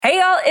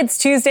it's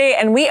Tuesday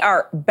and we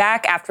are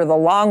back after the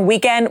long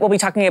weekend. We'll be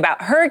talking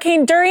about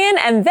Hurricane Dorian,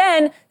 and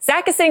then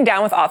Zach is sitting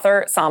down with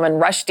author Salman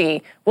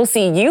Rushdie. We'll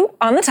see you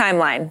on the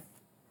timeline.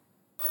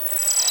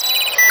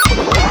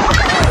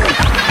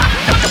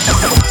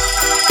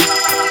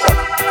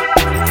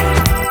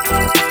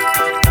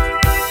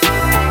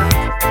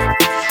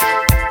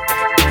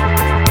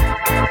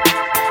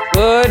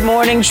 Good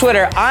morning,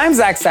 Twitter. I'm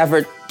Zach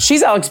Stafford.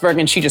 She's Alex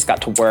Bergen. She just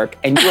got to work,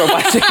 and you are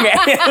watching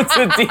Annie.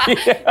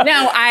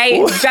 No,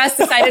 I just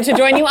decided to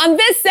join you on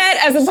this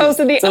set as opposed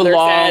to the other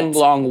set. It's a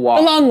long walk.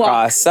 The long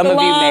walk. Some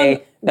of you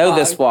may know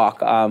this walk,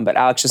 but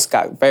Alex just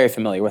got very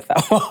familiar with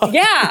that walk.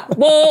 Yeah.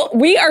 Well,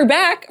 we are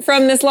back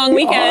from this long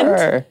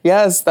weekend.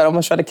 Yes, that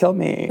almost tried to kill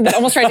me. That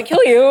almost tried to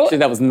kill you. Actually,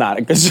 that was not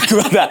a good joke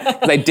about that,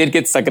 because I did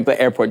get stuck at the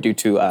airport due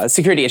to a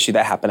security issue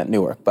that happened at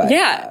Newark. But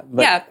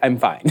I'm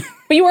fine.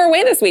 But you were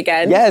away this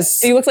weekend.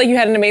 Yes. You looked like you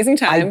had an amazing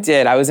time. I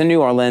did. I was in New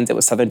Orleans. It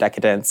was Southern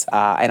Decadence.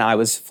 And I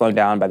was flown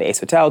down by the Ace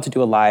Hotel to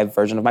do a live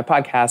version of my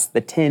podcast,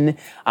 The Tin,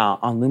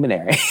 on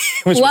Luminary.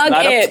 Which Plug was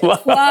not it. A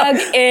plug. Plug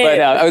it.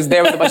 But I was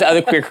there with a bunch of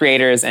other queer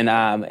creators, and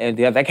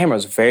that camera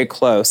was very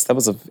close. That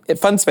was a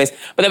fun space.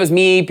 But that was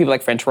me, people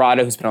like Fran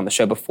Tirado, who's been on the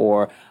show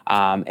before,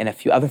 and a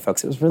few other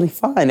folks. It was really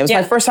fun. It was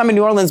my first time in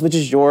New Orleans, which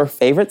is your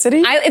favorite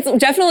city? It's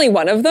definitely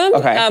one of them.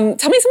 Okay.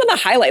 Tell me some of the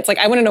highlights. Like,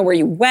 I want to know where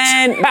you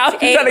went. How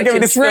are you trying to give me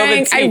this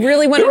drank. I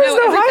really want to know. There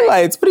was no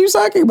highlights. What are you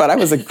talking about? I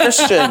was a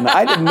Christian.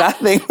 I did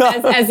nothing.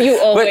 As you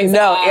always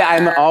are. Yeah,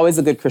 I'm always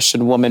a good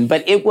Christian woman.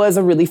 But it was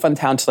a really fun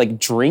town to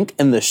drink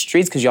in the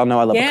streets, because y'all know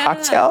I love a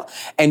cocktail.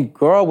 And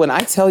girl, when I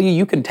tell you,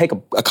 you can take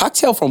a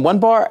cocktail from one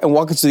bar and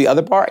walk into the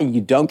other bar and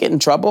you don't get in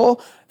trouble.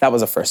 That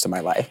was a first in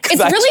my life.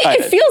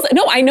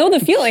 I know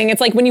the feeling.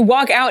 It's like when you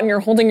walk out and you're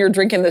holding your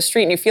drink in the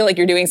street and you feel like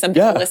you're doing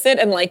something illicit,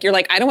 and you're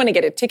like, I don't want to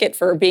get a ticket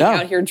for being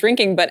out here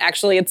drinking, but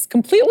actually it's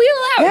completely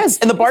allowed. Yes,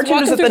 and the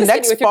bartenders at the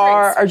next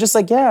bar are just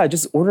like,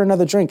 just order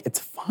another drink. It's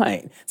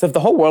fine. So if the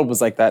whole world was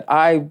like that,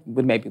 I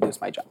would maybe lose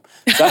my job.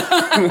 So,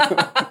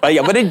 but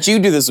what did you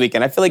do this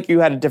weekend? I feel like you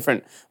had a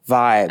different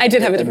vibe. I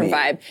did have a different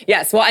vibe.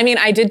 Yes. Well,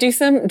 I did do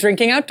some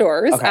drinking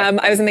outdoors. Okay,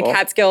 I was in the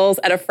Catskills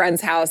at a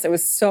friend's house. It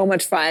was so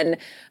much fun.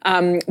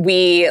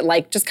 We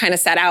just kind of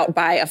sat out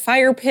by a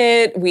fire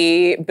pit.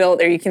 We built,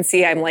 there you can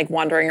see I'm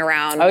wandering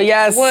around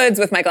the woods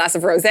with my glass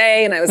of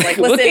rosé, and I was like,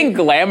 listen. Looking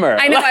glamour.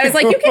 I know. I was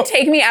like, you can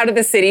take me out of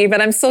the city,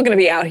 but I'm still going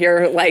to be out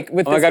here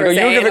with this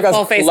rosé and a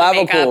full face of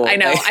makeup. I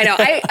know.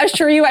 I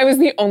assure you, I was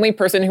the only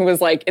person who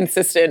was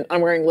insistent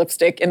on wearing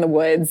lipstick in the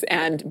woods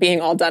and being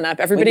all done up.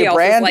 Everybody else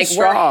was like,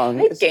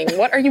 we're hiking.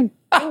 What are you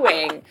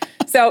doing?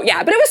 So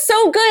but it was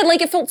so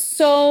good. It felt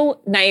so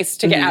nice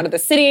to get out of the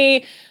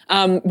city.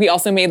 We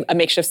also made a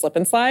makeshift slip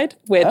and slide,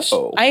 which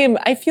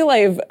I feel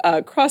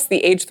I've crossed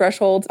the age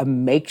threshold. A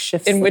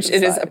makeshift in which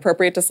it is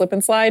appropriate to slip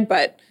and slide,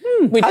 but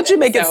how'd you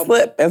make it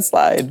slip and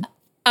slide?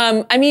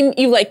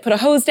 You put a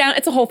hose down.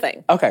 It's a whole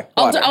thing. Okay.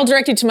 I'll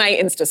direct you to my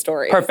Insta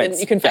story. Perfect. And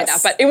you can find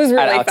out. But it was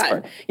really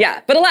fun.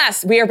 Yeah. But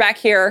alas, we are back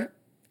here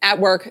at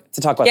work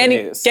to talk about the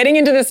news. Getting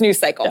into this news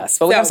cycle. Yes,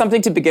 but we have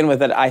something to begin with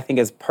that I think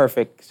is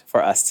perfect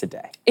for us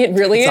today. It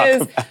really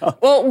is.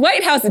 Well,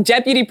 White House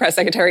Deputy Press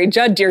Secretary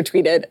Judd Deere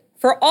tweeted,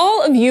 "For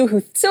all of you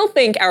who still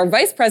think our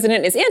vice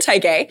president is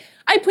anti-gay,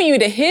 I point you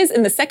to his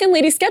and the second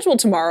lady's schedule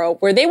tomorrow,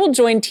 where they will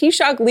join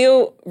Taoiseach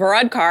Leo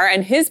Varadkar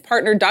and his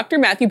partner Dr.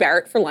 Matthew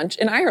Barrett for lunch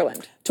in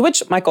Ireland." To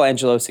which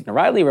Michelangelo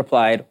Signorile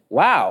replied,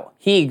 "Wow,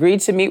 he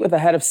agreed to meet with the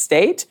head of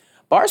state?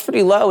 Bar's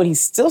pretty low and he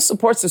still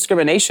supports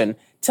discrimination.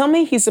 Tell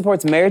me he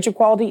supports marriage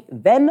equality,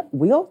 then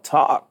we'll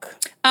talk."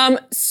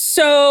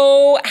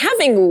 So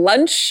having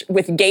lunch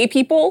with gay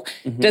people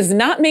does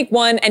not make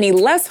one any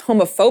less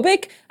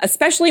homophobic,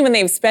 especially when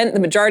they've spent the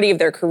majority of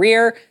their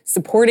career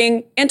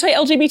supporting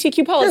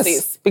anti-LGBTQ policies.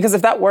 Yes, because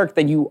if that worked,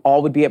 then you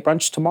all would be at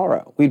brunch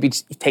tomorrow. We'd be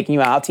taking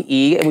you out to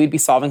eat, and we'd be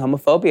solving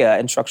homophobia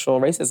and structural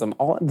racism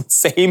all at the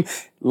same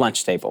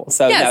lunch table.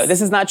 So no,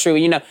 this is not true.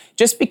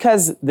 Just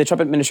because the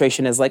Trump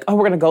administration is like, we're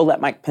going to go let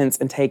Mike Pence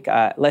and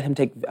let him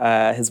take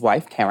his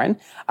wife, Karen,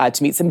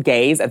 to meet some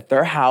gays at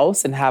their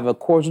house and have a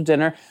cordial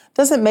dinner,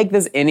 doesn't make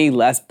this any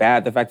less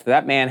bad. The fact that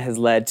that man has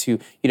led to,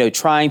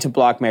 trying to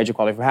block marriage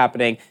equality from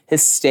happening.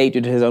 His state,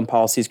 due to his own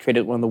policies,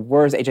 created one of the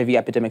worst HIV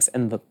epidemics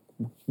in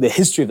the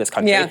history of this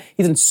country. Yeah.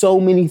 He's done so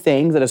many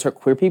things that has hurt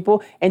queer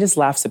people and just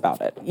laughs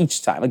about it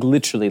each time,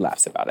 literally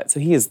laughs about it. So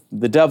he is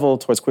the devil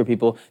towards queer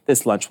people.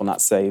 This lunch will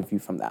not save you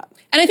from that.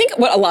 And I think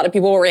what a lot of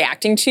people were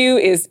reacting to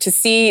is to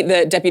see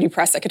the deputy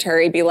press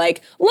secretary be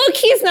like, look,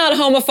 he's not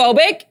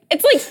homophobic.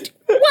 It's like,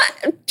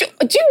 what?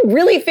 Do you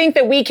really think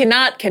that we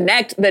cannot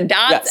connect the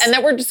dots and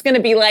that we're just going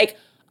to be like,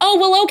 oh,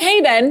 well,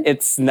 okay then.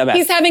 It's no matter.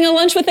 He's having a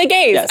lunch with the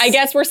gays. Yes. I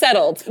guess we're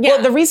settled. Yeah.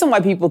 Well, the reason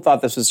why people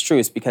thought this was true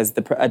is because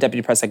the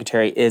deputy press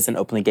secretary is an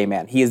openly gay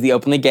man. He is the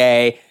openly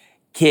gay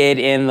kid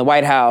in the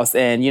White House.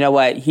 And you know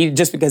what?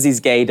 Just because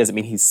he's gay doesn't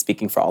mean he's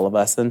speaking for all of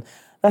us. And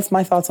that's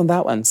my thoughts on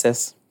that one,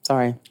 sis.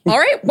 Sorry. All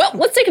right. Well,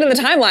 let's take it to the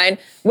timeline.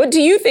 What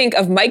do you think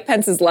of Mike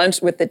Pence's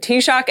lunch with the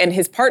Taoiseach and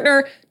his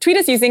partner? Tweet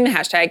us using the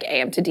hashtag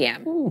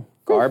AM2DM. Ooh,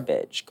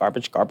 garbage.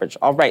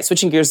 All right,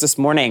 switching gears this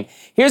morning.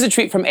 Here's a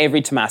tweet from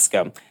Avery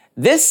Tomasco.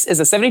 This is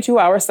a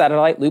 72-hour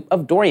satellite loop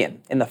of Dorian.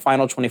 In the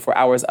final 24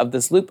 hours of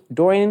this loop,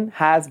 Dorian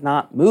has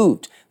not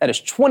moved. That is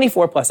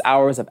 24 plus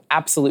hours of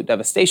absolute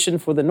devastation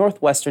for the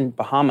northwestern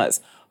Bahamas.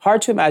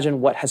 Hard to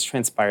imagine what has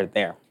transpired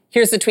there.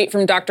 Here's a tweet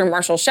from Dr.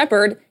 Marshall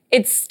Shepard.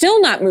 It's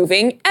still not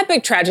moving.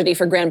 Epic tragedy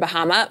for Grand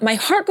Bahama. My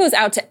heart goes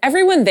out to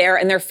everyone there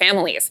and their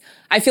families.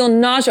 I feel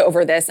nausea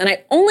over this, and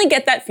I only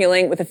get that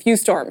feeling with a few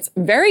storms.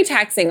 Very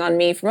taxing on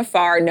me from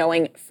afar,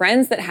 knowing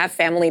friends that have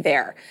family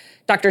there.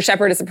 Dr.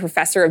 Shepard is a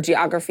professor of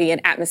geography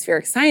and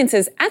atmospheric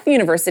sciences at the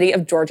University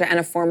of Georgia and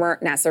a former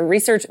NASA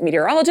research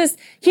meteorologist.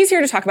 He's here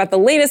to talk about the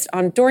latest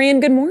on Dorian.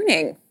 Good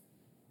morning.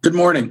 Good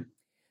morning.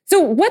 So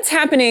what's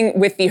happening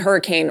with the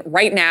hurricane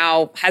right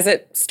now? Has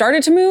it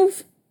started to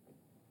move?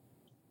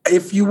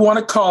 If you want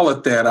to call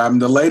it that,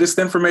 the latest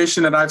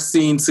information that I've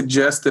seen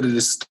suggests that it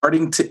is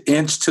starting to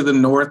inch to the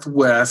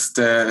northwest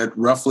at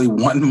roughly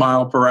 1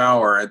 mile per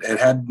hour. It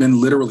had been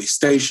literally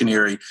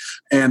stationary,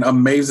 and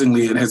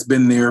amazingly, it has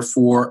been there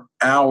for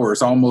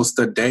hours, almost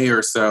a day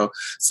or so.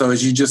 So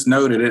as you just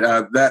noted,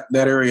 that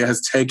area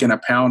has taken a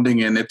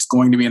pounding, and it's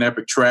going to be an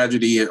epic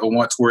tragedy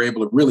once we're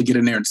able to really get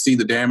in there and see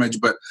the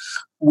damage. But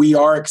we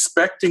are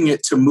expecting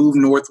it to move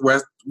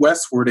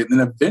westward and then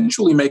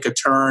eventually make a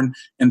turn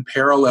and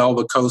parallel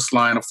the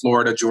coastline of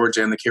Florida,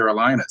 Georgia, and the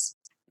Carolinas.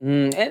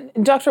 And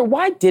Doctor,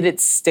 why did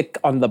it stick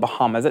on the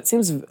Bahamas? It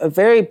seems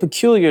very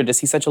peculiar to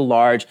see such a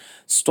large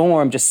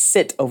storm just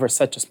sit over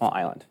such a small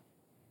island.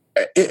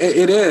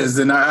 It is.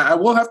 And I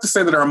will have to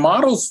say that our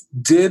models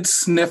did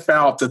sniff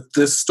out that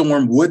this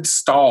storm would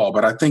stall.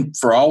 But I think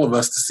for all of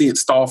us to see it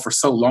stall for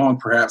so long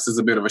perhaps is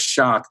a bit of a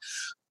shock.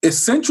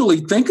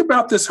 Essentially, think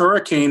about this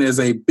hurricane as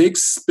a big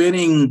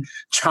spinning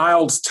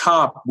child's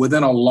top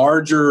within a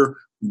larger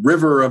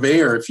river of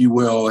air, if you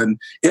will, and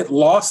it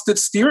lost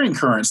its steering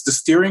currents. The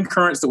steering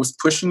currents that was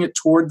pushing it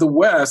toward the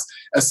west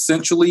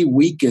essentially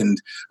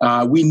weakened.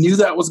 We knew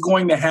that was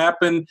going to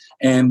happen,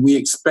 and we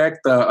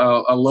expect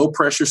a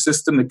low-pressure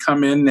system to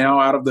come in now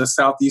out of the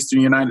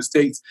southeastern United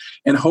States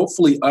and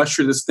hopefully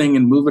usher this thing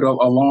and move it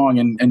along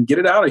and get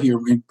it out of here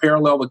and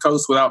parallel the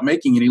coast without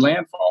making any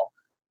landfall.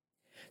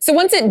 So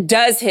once it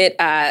does hit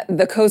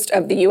the coast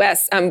of the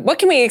U.S., what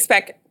can we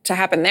expect to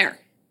happen there?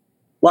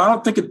 Well, I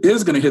don't think it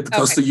is going to hit the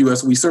coast of the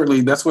U.S.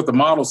 That's what the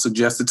model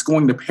suggests. It's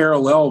going to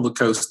parallel the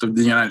coast of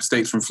the United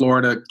States from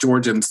Florida,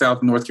 Georgia, and South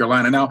and North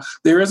Carolina. Now,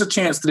 there is a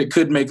chance that it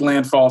could make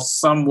landfall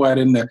somewhat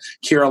in the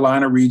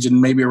Carolina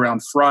region, maybe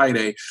around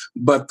Friday.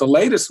 But the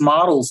latest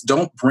models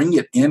don't bring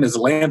it in as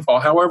a landfall.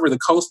 However, the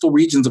coastal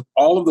regions of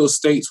all of those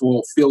states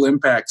will feel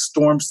impact,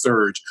 storm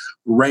surge,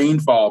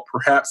 rainfall,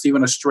 perhaps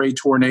even a stray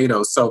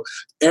tornado. So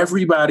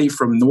everybody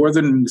from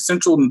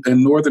central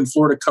and northern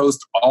Florida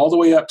coast all the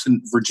way up to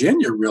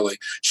Virginia really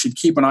should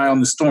keep an eye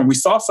on the storm. We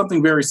saw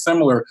something very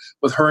similar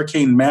with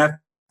Hurricane Matthew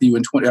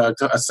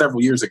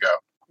several years ago.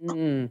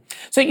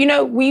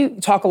 So, we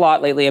talk a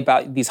lot lately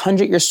about these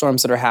 100-year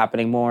storms that are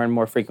happening more and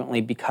more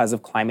frequently because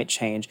of climate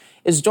change.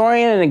 Is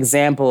Dorian an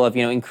example of,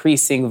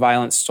 increasing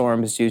violent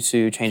storms due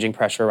to changing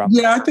pressure around?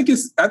 Yeah, I think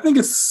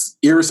it's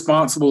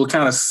irresponsible to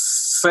kind of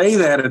say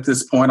that at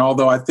this point,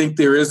 although I think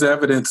there is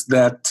evidence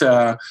that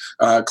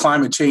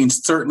climate change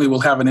certainly will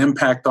have an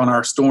impact on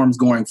our storms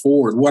going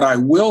forward. What I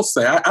will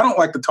say, I don't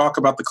like to talk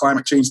about the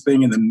climate change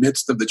thing in the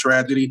midst of the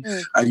tragedy.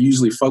 I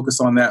usually focus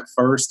on that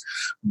first.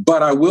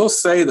 But I will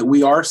say that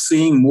we are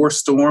seeing more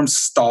storms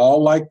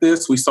stall like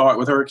this. We saw it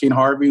with Hurricane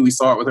Harvey. We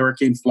saw it with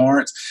Hurricane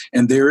Florence.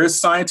 And there is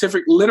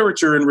scientific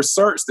literature and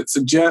research that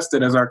suggests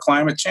that as our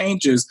climate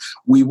changes,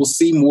 we will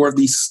see more of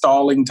these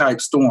stalling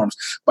type storms.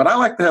 But I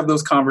like to have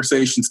those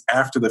conversations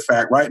after the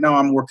fact. Right now,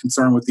 I'm more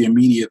concerned with the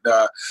immediate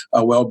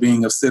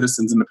well-being of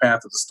citizens in the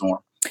path of the storm.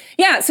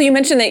 Yeah, so you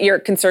mentioned that you're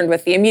concerned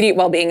with the immediate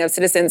well-being of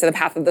citizens in the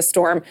path of the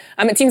storm.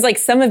 It seems like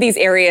some of these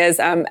areas,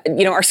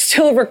 are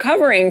still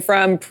recovering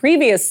from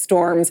previous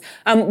storms.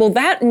 Will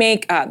that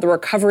make the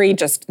recovery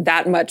just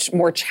that much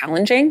more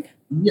challenging?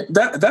 Yeah,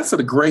 that's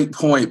a great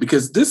point,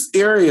 because this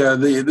area,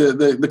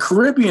 the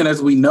Caribbean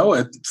as we know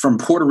it, from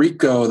Puerto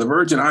Rico, the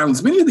Virgin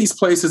Islands, many of these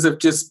places have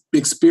just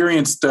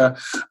experienced a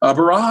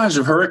barrage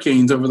of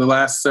hurricanes over the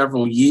last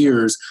several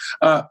years.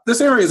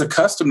 This area is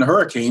accustomed to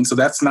hurricanes, so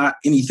that's not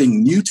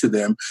anything new to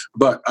them.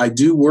 But I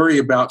do worry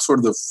about sort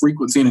of the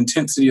frequency and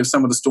intensity of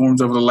some of the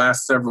storms over the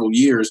last several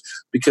years,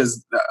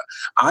 because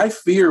I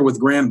fear with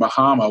Grand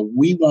Bahama,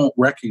 we won't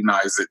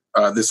recognize it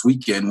this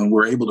weekend when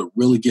we're able to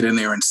really get in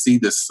there and see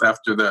this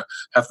after the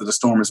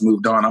storm has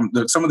moved on.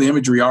 Some of the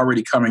imagery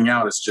already coming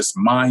out is just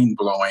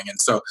mind-blowing. And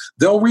so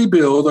they'll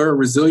rebuild. They're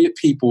resilient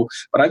people.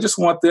 But I just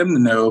want them to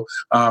know,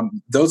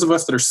 those of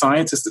us that are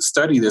scientists that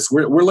study this,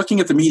 we're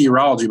looking at the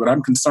meteorology, but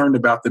I'm concerned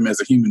about them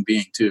as a human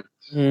being too.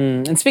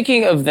 And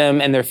speaking of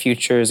them and their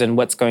futures and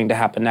what's going to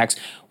happen next,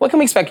 what can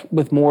we expect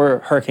with more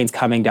hurricanes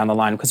coming down the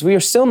line? Because we are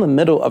still in the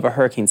middle of a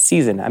hurricane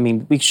season. I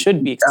mean, we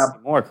should be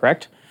expecting more,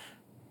 correct?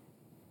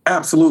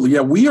 Absolutely.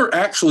 Yeah, we are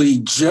actually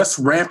just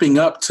ramping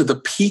up to the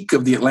peak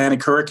of the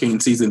Atlantic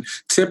hurricane season.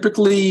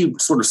 Typically,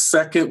 sort of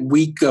second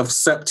week of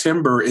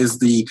September is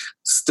the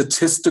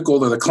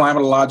statistical or the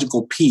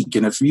climatological peak.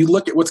 And if you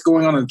look at what's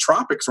going on in the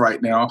tropics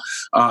right now,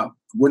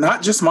 we're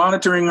not just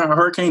monitoring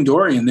Hurricane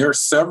Dorian. There are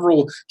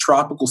several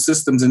tropical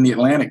systems in the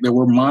Atlantic that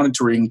we're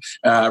monitoring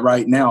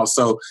right now.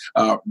 So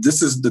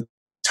this is the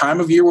time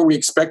of year where we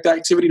expect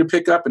activity to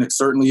pick up, and it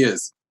certainly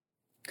is.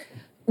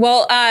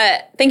 Well,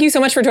 thank you so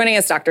much for joining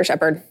us, Dr.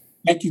 Shepard.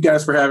 Thank you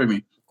guys for having me.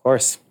 Of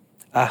course.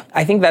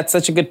 I think that's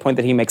such a good point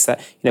that he makes,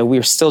 that,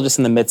 we're still just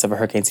in the midst of a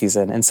hurricane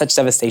season, and such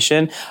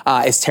devastation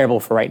is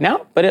terrible for right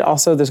now, but it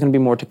also, there's going to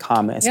be more to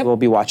come. And so we'll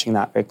be watching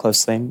that very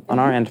closely on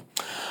our end.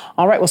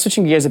 All right, well,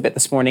 switching gears a bit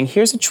this morning,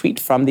 here's a tweet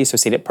from the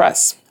Associated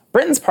Press.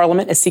 Britain's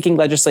parliament is seeking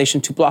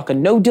legislation to block a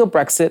no-deal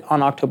Brexit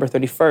on October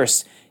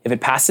 31st. If it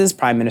passes,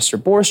 Prime Minister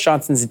Boris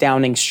Johnson's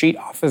Downing Street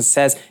office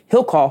says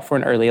he'll call for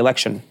an early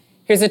election.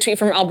 Here's a tweet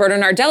from Alberto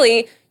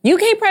Nardelli.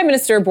 UK Prime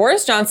Minister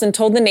Boris Johnson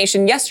told the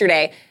nation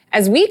yesterday,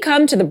 "As we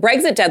come to the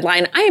Brexit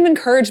deadline, I am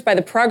encouraged by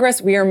the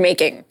progress we are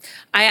making."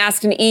 I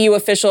asked an EU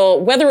official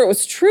whether it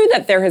was true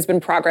that there has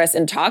been progress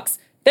in talks.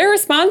 Their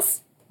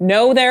response,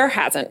 no, there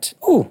hasn't.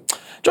 Ooh.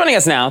 Joining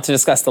us now to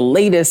discuss the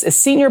latest is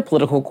senior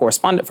political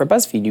correspondent for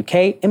BuzzFeed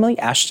UK, Emily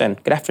Ashton.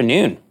 Good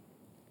afternoon.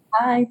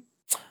 Hi.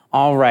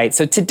 All right,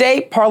 so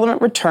today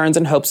Parliament returns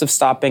in hopes of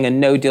stopping a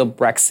no-deal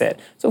Brexit.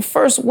 So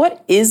first,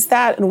 what is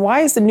that, and why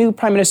is the new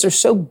Prime Minister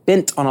so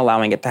bent on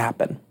allowing it to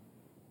happen?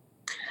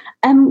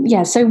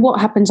 So what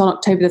happens on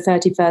October the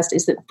 31st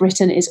is that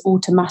Britain is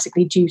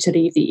automatically due to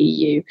leave the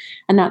EU,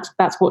 and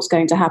that's what's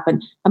going to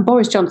happen. And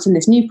Boris Johnson,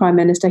 this new Prime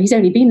Minister, he's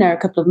only been there a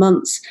couple of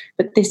months,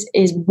 but this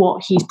is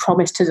what he's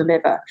promised to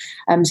deliver.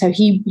 So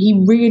he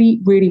really,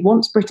 really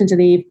wants Britain to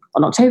leave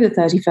on October the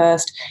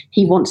 31st.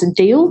 He wants a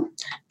deal,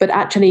 but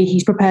actually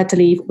he's prepared to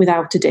leave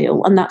without a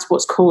deal, and that's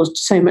what's caused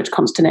so much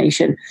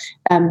consternation,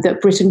 that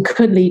Britain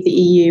could leave the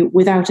EU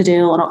without a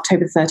deal on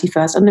October the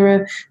 31st. And there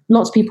are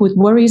lots of people with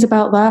worries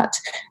about that,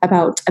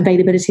 about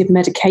availability of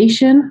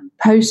medication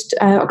post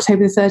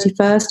October the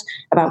 31st,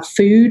 about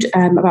food,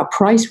 about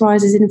price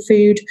rises in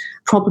food,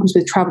 problems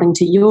with travelling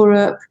to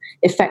Europe,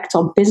 effect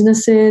on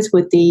businesses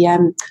with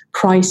the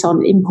price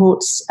on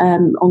imports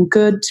on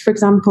goods, for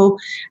example.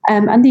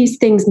 And these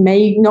things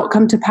may not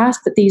come to pass,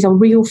 but these are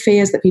real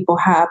fears that people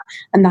have,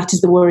 and that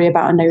is the worry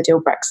about a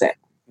no-deal Brexit.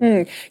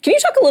 Can you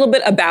talk a little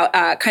bit about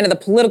kind of the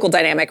political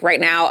dynamic right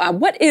now?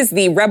 What is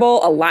the Rebel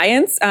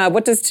Alliance?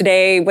 What has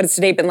today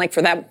been like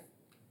for them?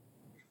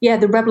 Yeah,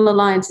 the Rebel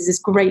Alliance is this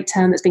great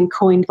term that's been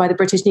coined by the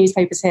British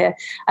newspapers here.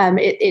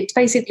 It's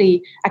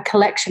basically a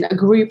collection, a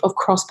group of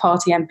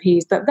cross-party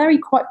MPs, but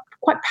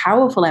quite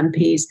powerful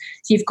MPs.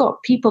 So you've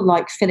got people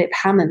like Philip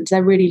Hammond,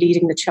 they're really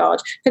leading the charge.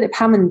 Philip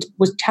Hammond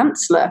was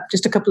Chancellor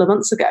just a couple of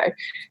months ago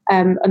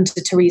under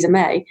Theresa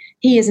May.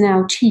 He is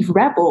now Chief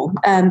Rebel,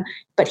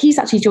 but he's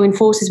actually joined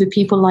forces with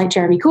people like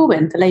Jeremy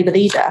Corbyn, the Labour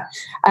leader,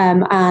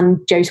 and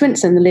Jo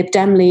Swinson, the Lib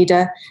Dem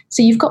leader.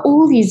 So you've got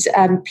all these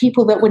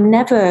people that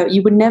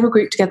you would never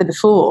group together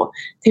before,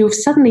 who have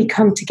suddenly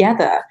come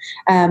together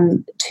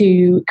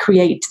to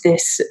create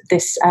this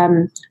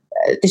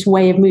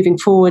way of moving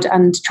forward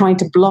and trying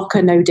to block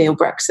a no-deal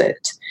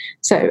Brexit.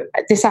 So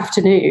this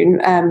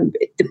afternoon,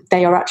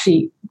 they are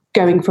actually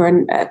going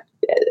for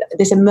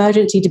this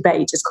emergency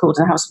debate, is called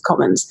in the House of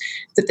Commons,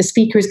 that the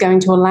Speaker is going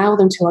to allow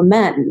them to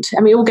amend.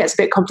 I mean, it all gets a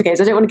bit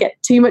complicated. I don't want to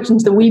get too much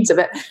into the weeds of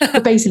it,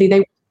 but basically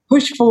they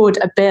push forward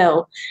a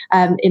bill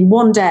in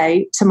one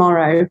day,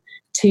 tomorrow,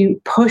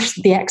 to push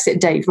the exit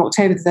date from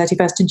October the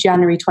 31st to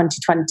January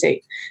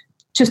 2020,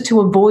 just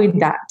to avoid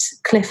that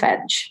cliff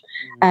edge.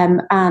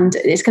 And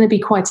it's going to be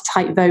quite a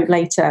tight vote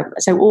later.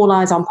 So all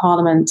eyes on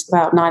Parliament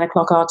about 9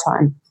 o'clock our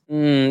time.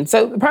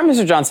 So Prime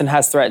Minister Johnson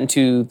has threatened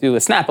to do a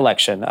snap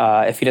election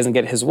if he doesn't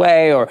get his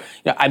way, or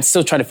I'm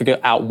still trying to figure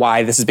out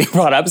why this is being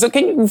brought up. So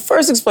can you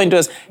first explain to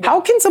us,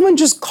 how can someone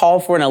just call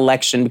for an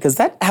election? Because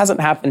that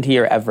hasn't happened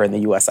here ever in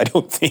the US, I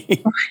don't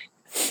think.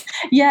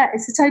 Yeah,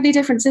 it's a totally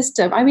different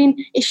system. I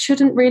mean, it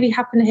shouldn't really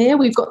happen here.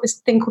 We've got this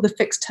thing called the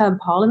Fixed Term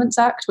Parliaments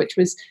Act, which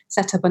was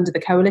set up under the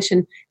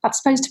coalition.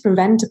 That's supposed to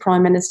prevent a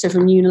prime minister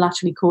from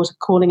unilaterally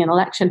calling an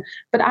election.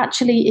 But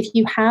actually, if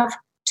you have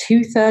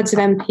 2/3 of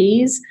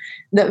MPs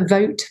that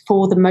vote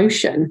for the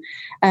motion,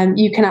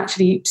 you can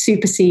actually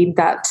supersede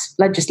that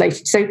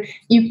legislation. So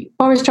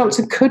Boris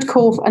Johnson could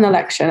call for an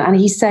election, and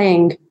he's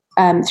saying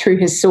through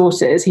his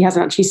sources, he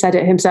hasn't actually said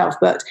it himself,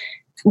 but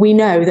we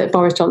know that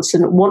Boris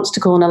Johnson wants to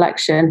call an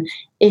election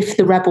if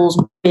the rebels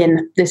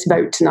win this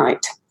vote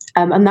tonight.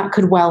 And that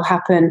could well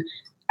happen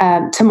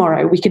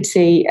tomorrow. We could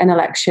see an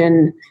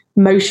election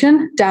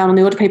motion down on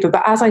the order paper.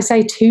 But as I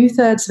say,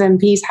 2/3 of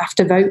MPs have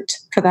to vote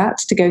for that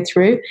to go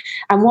through.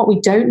 And what we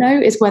don't know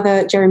is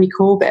whether Jeremy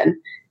Corbyn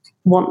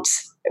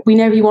we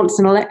know he wants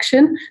an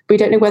election, but we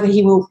don't know whether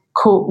he will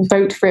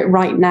vote for it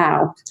right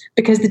now.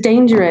 Because the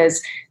danger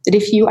is that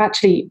if you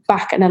actually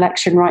back an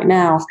election right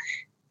now,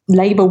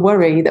 Labour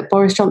worry that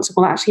Boris Johnson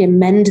will actually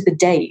amend the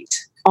date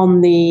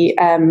on the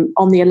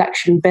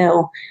election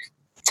bill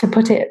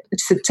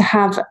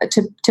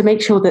to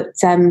make sure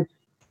that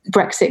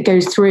Brexit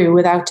goes through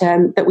without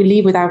that we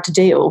leave without a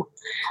deal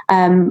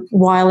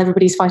while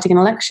everybody's fighting an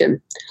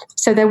election.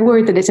 So they're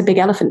worried that it's a big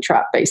elephant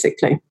trap,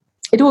 basically.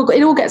 It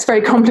all gets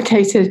very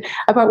complicated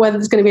about whether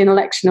there's going to be an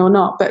election or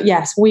not. But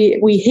yes,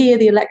 we hear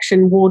the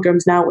election war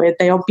drums now.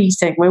 They are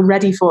beating. We're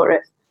ready for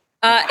it.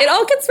 It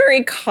all gets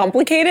very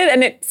complicated,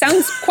 and it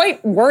sounds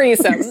quite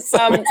worrisome.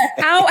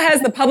 How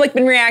has the public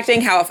been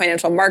reacting? How have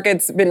financial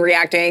markets been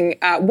reacting?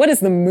 What is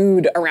the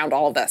mood around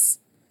all of this?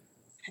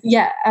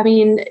 Yeah, I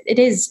mean, it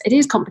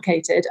is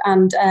complicated,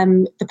 and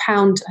the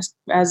pound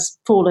has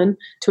fallen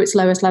to its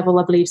lowest level,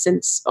 I believe,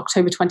 since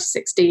October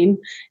 2016.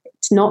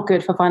 It's not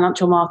good for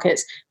financial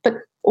markets, but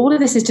all of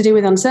this is to do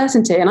with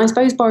uncertainty. And I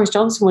suppose Boris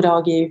Johnson would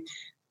argue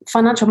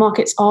financial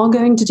markets are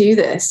going to do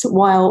this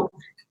while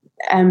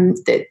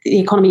the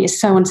economy is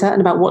so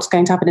uncertain about what's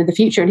going to happen in the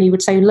future. And he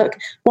would say, look,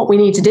 what we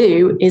need to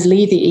do is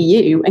leave the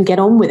EU and get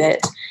on with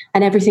it,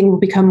 and everything will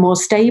become more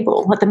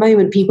stable. At the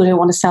moment, people don't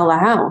want to sell their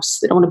house.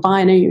 They don't want to buy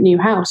a new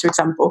house, for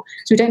example.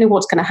 So we don't know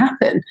what's going to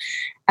happen.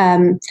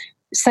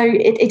 So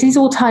it is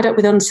all tied up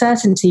with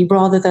uncertainty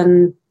rather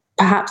than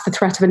perhaps the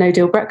threat of a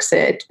no-deal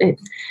Brexit.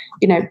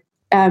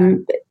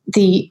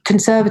 The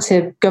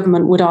Conservative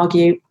government would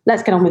argue,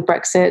 let's get on with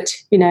Brexit,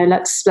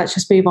 let's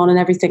just move on and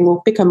everything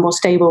will become more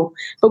stable.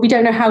 But we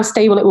don't know how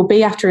stable it will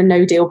be after a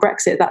no-deal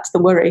Brexit. That's the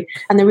worry.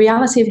 And the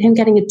reality of him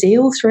getting a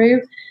deal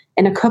through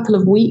in a couple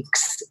of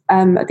weeks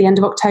at the end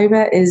of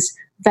October is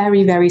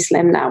very, very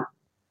slim now.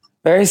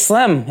 Very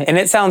slim. And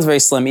it sounds very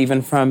slim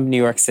even from New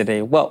York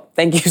City. Well,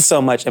 thank you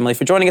so much, Emily,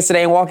 for joining us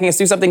today and walking us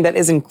through something that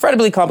is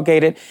incredibly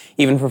complicated,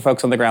 even for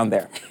folks on the ground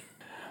there.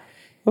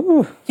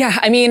 Ooh. Yeah,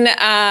 I mean,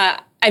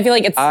 I feel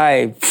like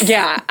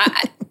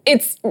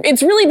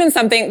it's really been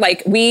something,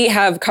 like, we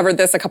have covered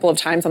this a couple of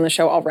times on the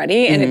show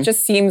already, and it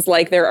just seems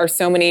like there are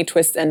so many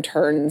twists and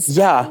turns.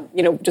 Yeah.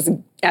 Just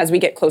as we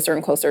get closer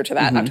and closer to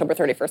that October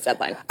 31st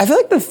deadline. I feel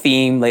like the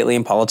theme lately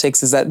in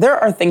politics is that there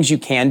are things you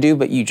can do,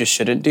 but you just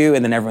shouldn't do,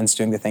 and then everyone's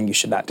doing the thing you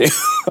should not do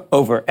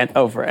over and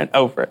over and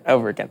over and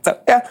over again. So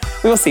yeah,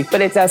 we will see.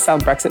 But it does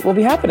sound Brexit will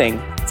be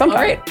happening sometime.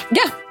 All right.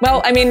 Yeah.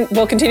 Well, I mean,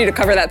 we'll continue to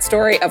cover that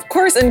story, of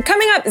course. And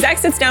coming up, Zach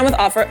sits down with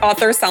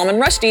author Salman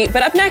Rushdie.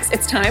 But up next,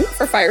 it's time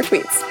for Fire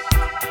Tweets.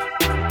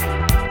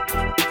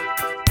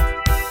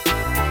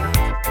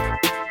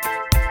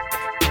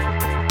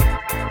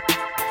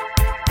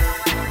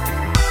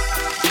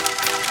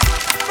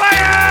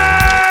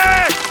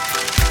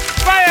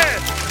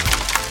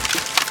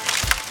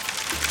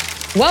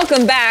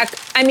 Welcome back.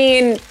 I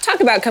mean,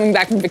 talk about coming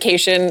back from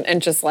vacation and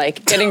just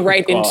like getting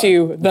right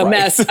into the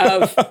mess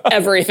of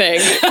everything.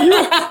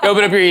 You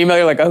open up your email,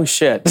 you're like, oh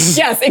shit.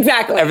 Yes,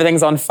 exactly.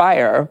 Everything's on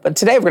fire. But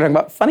today we're talking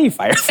about funny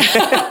fire.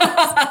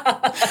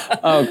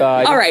 Oh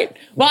God. All right.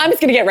 Well, I'm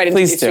just gonna get right into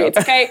these tweets,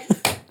 okay?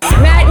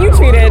 Matt, you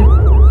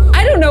tweeted,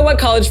 I don't know what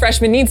college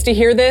freshman needs to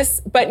hear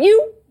this, but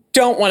you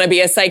don't want to be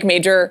a psych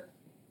major.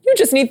 You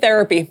just need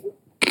therapy.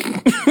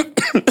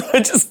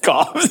 I just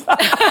coughed.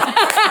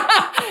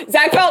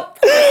 Zach felt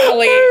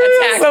personally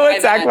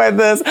attacked by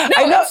this. No,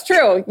 it's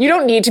true. You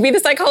don't need to be the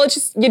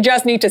psychologist. You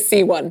just need to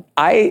see one.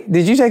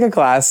 Did you take a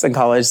class in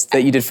college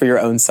that you did for your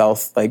own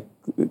self, like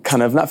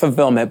kind of not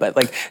fulfillment, but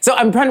like, so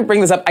I'm trying to bring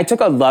this up. I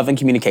took a love and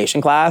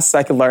communication class so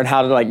I could learn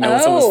how to like know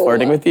when someone's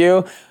flirting with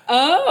you.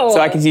 Oh.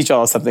 So I can teach you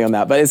all something on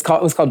that, but it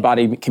was called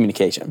body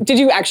communication. Did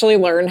you actually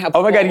learn how?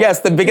 Oh my God, yes.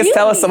 The biggest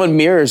tell is someone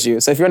mirrors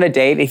you. So if you're on a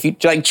date, if you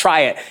like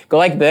try it, go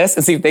like this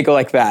and see if they go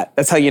like that.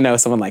 That's how you know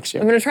someone likes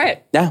you. I'm gonna try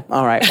it. Yeah,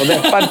 all right. Well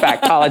then, fun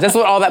fact, college. That's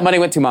what all that money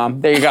went to,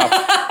 Mom. There you go.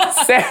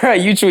 Sarah,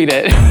 you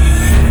tweeted,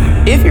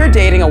 if you're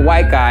dating a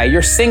white guy,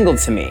 you're single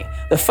to me.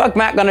 The fuck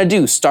Matt gonna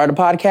do? Start a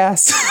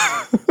podcast?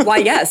 Why,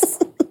 yes.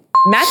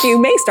 Matthew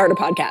may start a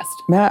podcast.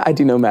 Matt, I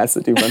do know Matts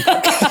that do run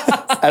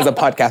podcasts. As a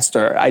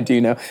podcaster, I do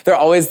know. They're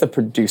always the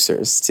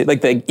producers,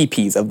 like the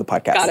EPs of the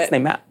podcast. Got it. His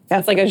name Matt. Yeah.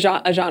 It's like a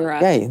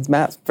genre. Yeah, it's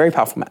Matt. Very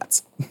powerful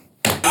Matts.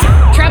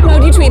 Trap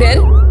Mode, you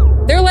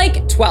tweeted, they're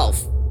like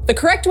 12. The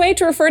correct way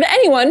to refer to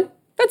anyone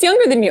that's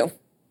younger than you.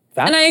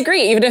 And I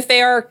agree, even if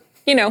they are,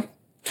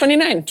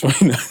 29.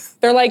 29.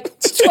 They're like 12.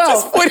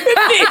 Just pointed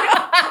at me.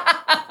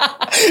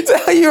 Is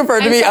that how you refer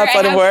to me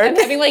outside of work? I'm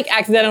having like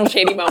accidental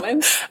shady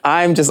moments.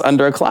 I'm just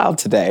under a cloud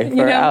today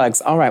for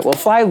Alex. All right, well,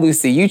 Fly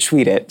Lucy, you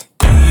tweet it.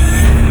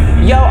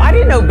 Yo, I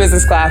didn't know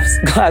business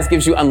class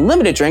gives you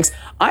unlimited drinks.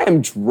 I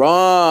am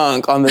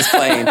drunk on this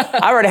plane.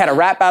 I already had a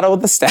rap battle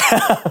with the staff.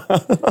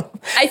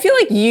 I feel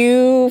like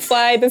you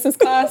fly business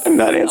class. I'm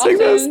not answering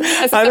this.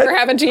 Has this ever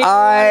happened to you?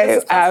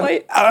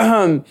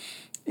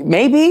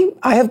 Maybe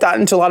I have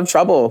gotten into a lot of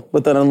trouble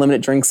with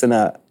unlimited drinks in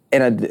a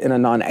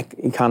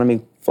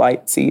non-economy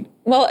flight seat.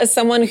 Well, as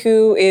someone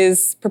who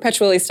is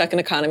perpetually stuck in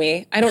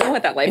economy, I don't know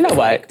what that life is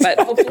like, but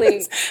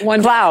hopefully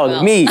one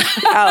Cloud, me,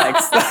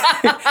 Alex.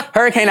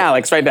 Hurricane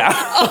Alex right now.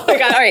 Oh my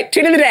God, all right,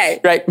 tweet of the day.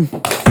 Right.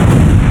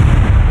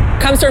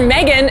 Comes from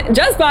Megan,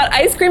 just bought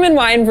ice cream and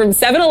wine from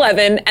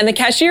 7-Eleven, and the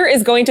cashier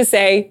is going to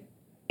say,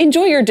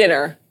 enjoy your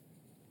dinner.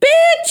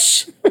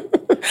 Bitch!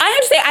 I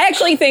have to say, I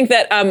actually think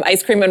that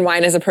ice cream and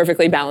wine is a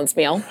perfectly balanced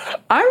meal.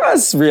 I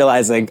was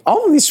realizing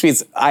all of these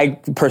treats I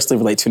personally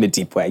relate to in a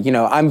deep way.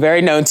 I'm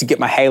very known to get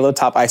my Halo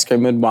Top ice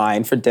cream and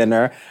wine for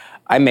dinner.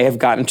 I may have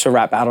gotten to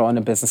rap battle on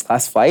a business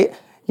class flight.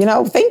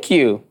 Thank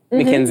you,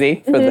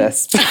 Mackenzie, for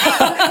this.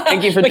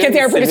 Thank you for Mackenzie,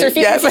 our producer,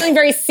 feeling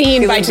very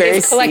seen by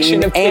today's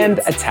collection of tweets. And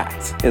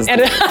attacked.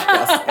 And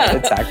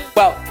attacked.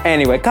 Well,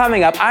 anyway,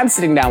 coming up, I'm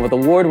sitting down with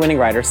award-winning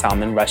writer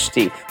Salman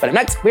Rushdie. But up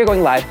next, we're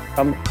going live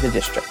from the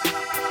district.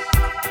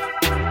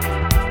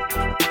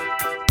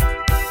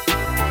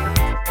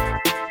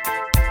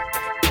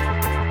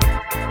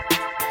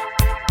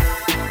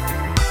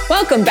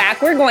 Welcome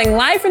back. We're going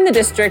live from the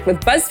district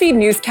with BuzzFeed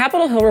News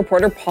Capitol Hill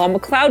reporter Paul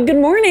McLeod. Good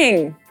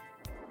morning.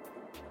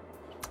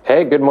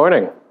 Hey, good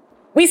morning.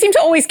 We seem to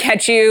always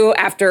catch you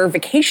after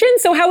vacation,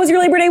 so how was your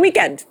Labor Day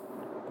weekend?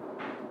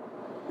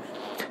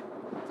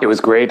 It was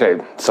great. I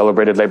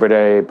celebrated Labor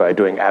Day by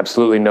doing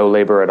absolutely no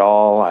labor at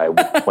all. I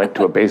went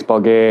to a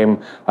baseball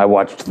game. I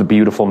watched the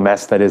beautiful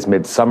mess that is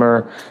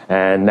Midsummer,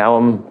 and now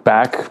I'm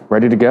back,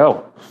 ready to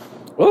go.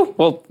 Oh,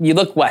 well, you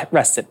look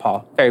rested,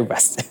 Paul. Very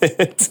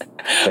rested.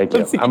 Thank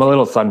you. I'm a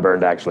little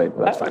sunburned, actually,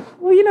 but that's fine.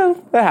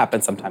 Well, that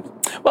happens sometimes.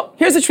 Well,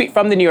 here's a tweet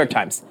from the New York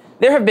Times.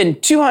 There have been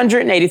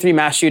 283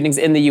 mass shootings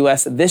in the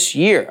U.S. this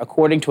year,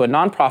 according to a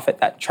nonprofit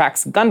that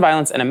tracks gun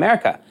violence in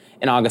America.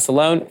 In August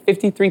alone,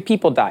 53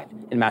 people died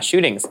in mass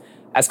shootings.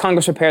 As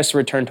Congress prepares to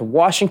return to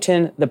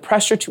Washington, the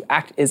pressure to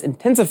act is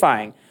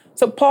intensifying.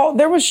 So, Paul,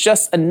 there was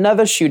just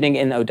another shooting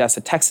in Odessa,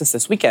 Texas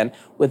this weekend.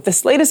 With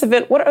this latest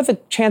event, what are the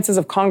chances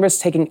of Congress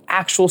taking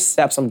actual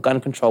steps on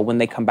gun control when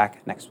they come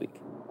back next week?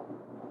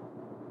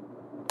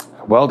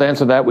 Well, to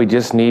answer that, we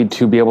just need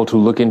to be able to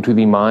look into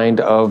the mind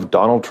of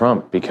Donald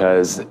Trump,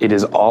 because it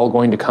is all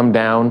going to come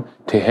down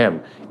to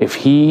him. If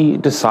he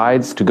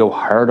decides to go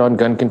hard on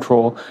gun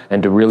control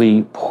and to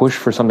really push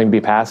for something to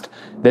be passed,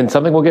 then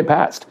something will get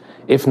passed.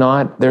 If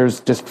not, there's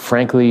just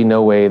frankly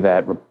no way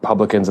that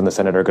Republicans in the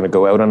Senate are going to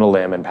go out on a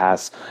limb and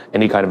pass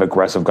any kind of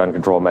aggressive gun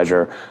control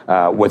measure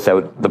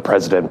without the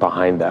president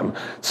behind them.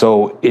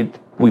 So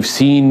we've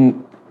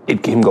seen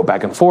him go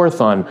back and forth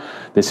on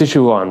this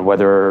issue on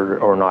whether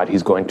or not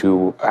he's going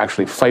to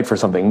actually fight for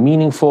something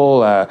meaningful.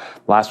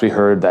 Last we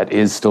heard that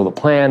is still the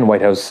plan.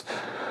 White House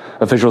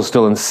officials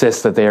still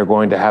insist that they are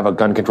going to have a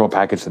gun control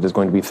package that is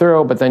going to be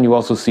thorough, but then you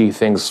also see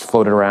things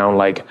floated around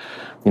like,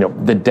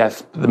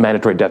 the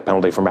mandatory death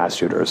penalty for mass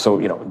shooters. So,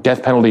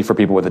 death penalty for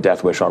people with a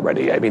death wish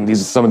already. I mean,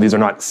 some of these are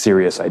not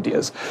serious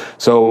ideas.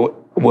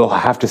 So we'll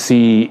have to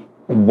see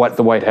what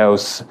the White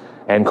House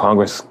and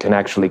Congress can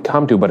actually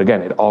come to. But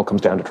again, it all comes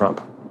down to Trump.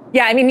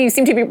 Yeah, I mean, you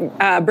seem to be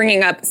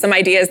bringing up some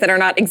ideas that are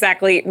not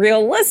exactly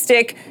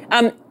realistic.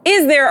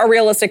 Is there a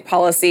realistic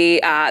policy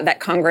that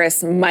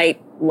Congress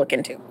might look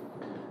into?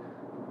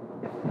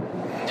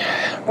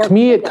 To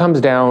me, it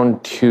comes down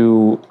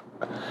to,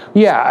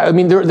 I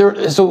mean,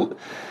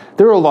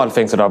 there are a lot of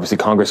things that obviously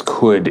Congress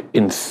could,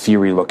 in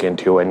theory, look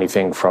into.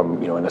 Anything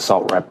from an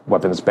assault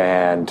weapons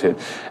ban to,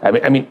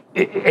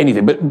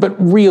 anything. But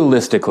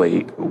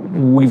realistically,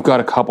 we've got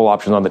a couple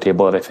options on the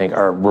table that I think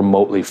are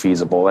remotely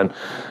feasible, and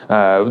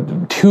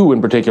two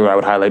in particular I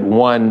would highlight.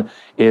 One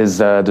is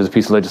there's a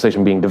piece of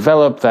legislation being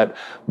developed that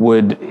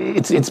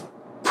it's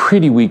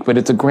pretty weak, but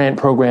it's a grant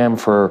program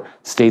for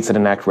states that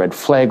enact red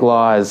flag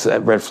laws.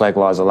 Red flag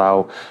laws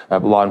allow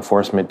law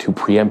enforcement to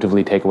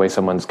preemptively take away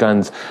someone's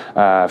guns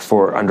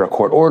under a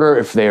court order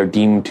if they are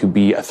deemed to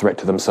be a threat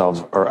to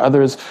themselves or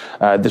others.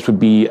 This would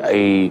be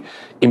a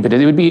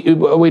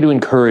way to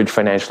encourage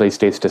financially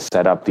states to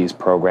set up these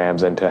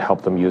programs and to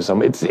help them use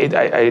them.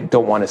 I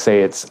don't want to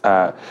say it's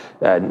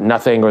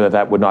nothing or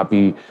that would not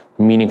be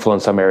meaningful in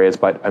some areas,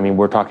 but I mean,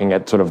 we're talking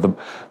at sort of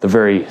the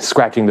very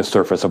scratching the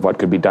surface of what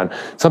could be done.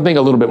 Something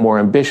a little bit more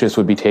ambitious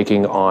would be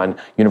taking on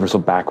universal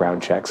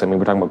background checks. I mean,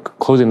 we're talking about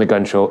closing the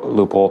gun show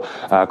loophole,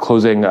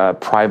 closing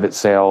private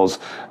sales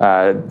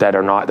that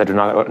do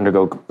not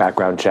undergo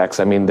background checks.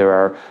 I mean, there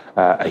are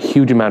a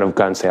huge amount of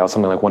gun sales,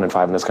 something like 1 in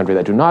 5 in this country,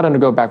 that do not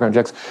undergo background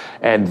checks,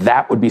 and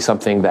that would be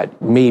something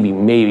that maybe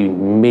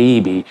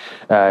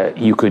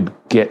you could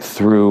get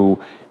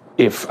through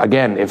if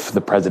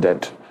the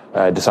president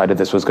decided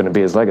this was going to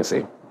be his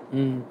legacy.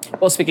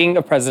 Well, speaking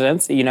of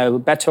presidents,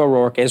 Beto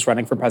O'Rourke is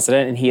running for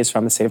president, and he is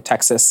from the state of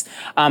Texas.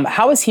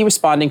 How is he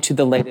responding to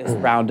the latest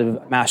round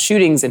of mass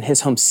shootings in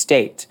his home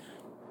state?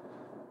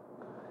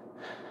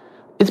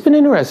 It's been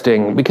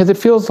interesting because it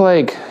feels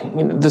like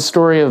the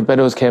story of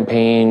Beto's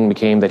campaign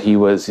became that he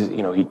was, he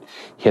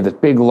had this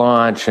big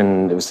launch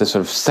and it was this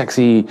sort of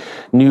sexy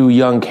new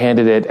young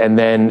candidate, and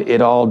then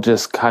it all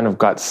just kind of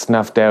got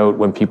snuffed out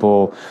when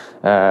people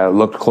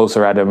looked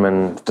closer at him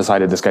and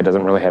decided this guy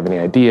doesn't really have any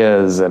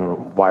ideas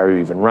and why are you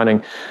even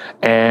running?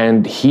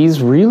 And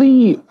he's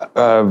really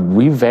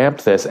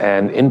revamped this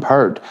and in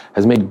part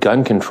has made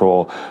gun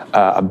control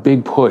a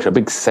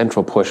big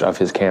central push of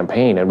his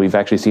campaign. And we've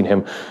actually seen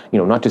him,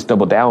 not just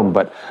double down,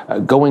 but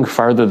going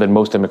farther than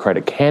most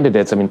Democratic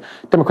candidates. I mean,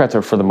 Democrats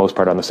are for the most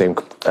part on the same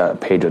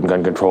page on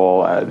gun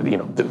control.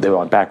 They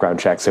want background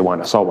checks, they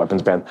want assault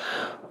weapons ban.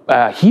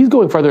 He's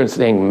going further and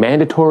saying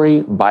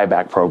mandatory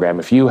buyback program.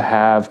 If you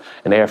have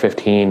an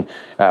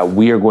AR-15,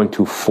 we are going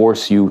to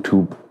force you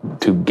to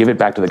give it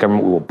back to the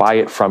government. We will buy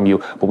it from you,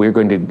 but we're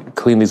going to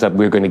clean these up.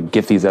 We're going to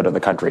get these out of the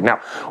country.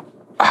 Now,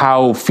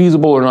 how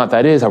feasible or not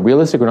that is, how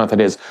realistic or not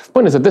that is, the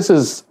point is that this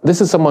is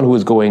someone who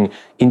is going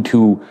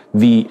into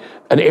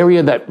an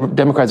area that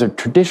Democrats are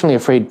traditionally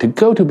afraid to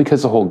go to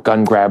because the whole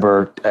gun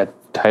grabber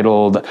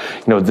titled,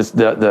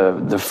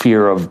 the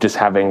fear of just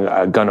having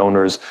gun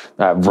owners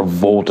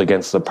revolt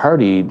against the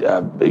party.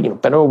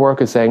 Beto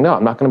O'Rourke is saying, no,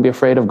 I'm not going to be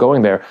afraid of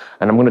going there,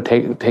 and I'm going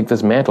to take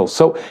this mantle.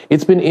 So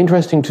it's been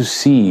interesting to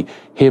see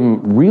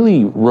him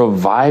really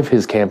revive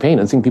his campaign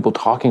and seeing people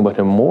talking about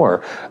him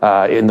more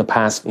in the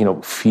past,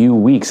 few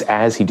weeks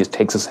as he just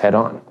takes us head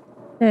on.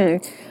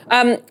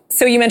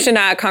 So you mentioned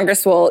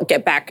Congress will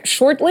get back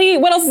shortly.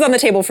 What else is on the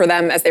table for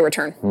them as they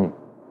return?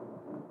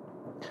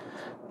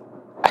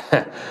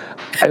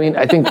 I mean,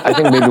 I think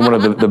maybe one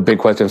of the big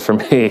questions for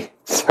me.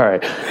 Sorry,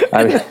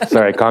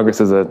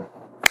 Congress is a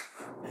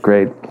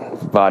great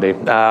body.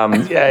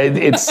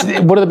 It's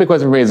one of the big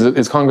questions for me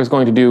is Congress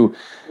going to do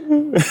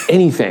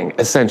anything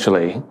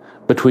essentially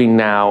between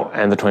now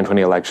and the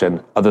 2020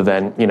 election, other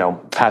than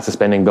pass a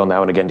spending bill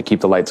now and again to keep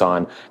the lights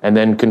on, and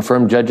then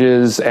confirm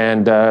judges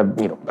and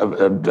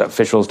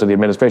officials to the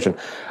administration.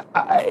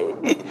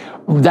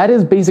 That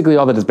is basically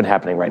all that has been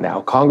happening right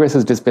now. Congress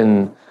has just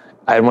been,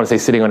 I don't want to say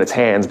sitting on its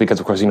hands,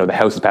 because of course, the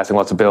House is passing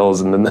lots of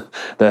bills and then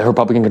the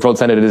Republican-controlled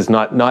Senate is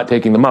not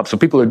taking them up. So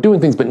people are doing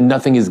things, but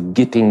nothing is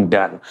getting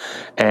done.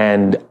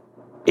 And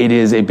it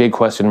is a big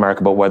question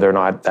mark about whether or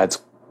not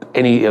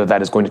any of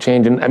that is going to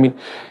change. And I mean,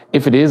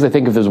 if it is, I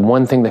think if there's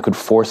one thing that could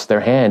force their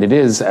hand, it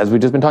is, as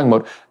we've just been talking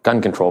about,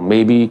 gun control.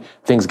 Maybe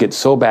things get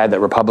so bad that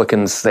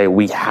Republicans say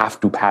we have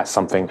to pass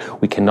something.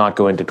 We cannot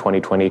go into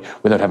 2020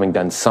 without having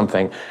done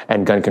something.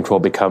 And gun control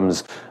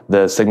becomes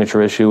the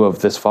signature issue of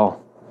this fall.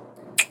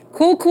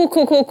 Cool.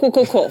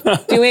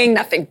 Doing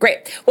nothing.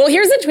 Great. Well,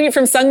 here's a tweet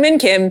from Sungmin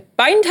Kim.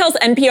 Biden tells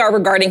NPR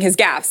regarding his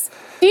gaffes.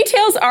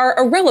 Details are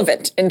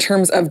irrelevant in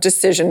terms of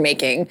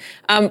decision-making.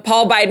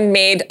 Paul Biden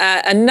made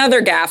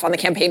another gaffe on the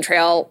campaign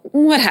trail.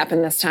 What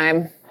happened this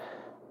time?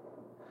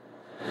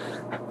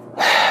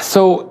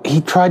 So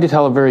he tried to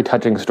tell a very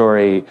touching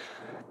story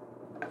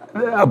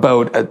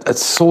about a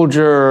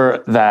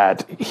soldier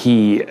that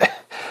he...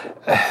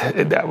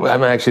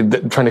 I'm actually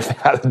trying to think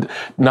how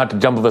not to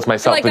jumble this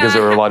myself, because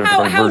there were a lot of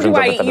different versions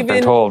of it that have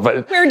been told.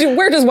 But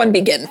where does one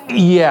begin?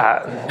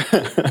 Yeah,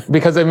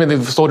 because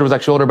the soldier was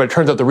actually older, but it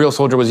turns out the real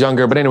soldier was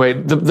younger. But anyway,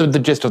 the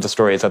gist of the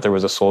story is that there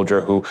was a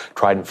soldier who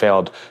tried and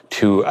failed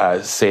to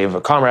save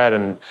a comrade,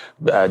 and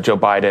Joe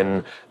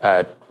Biden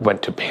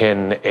went to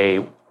pin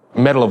a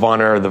Medal of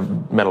Honor. The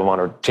Medal of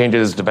Honor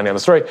changes depending on the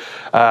story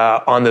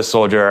on this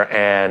soldier,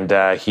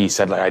 and he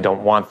said, I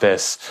don't want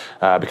this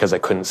because I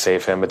couldn't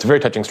save him. It's a very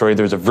touching story.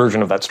 There's a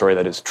version of that story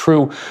that is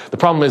true. The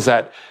problem is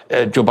that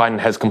Joe Biden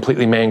has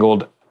completely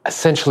mangled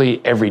essentially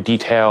every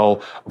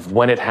detail of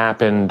when it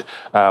happened,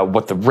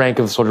 what the rank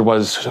of the soldier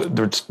was.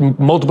 There's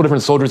multiple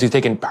different soldiers. He's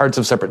taken parts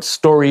of separate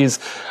stories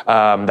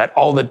that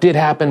all that did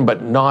happen,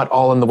 but not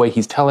all in the way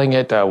he's telling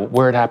it,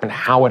 where it happened,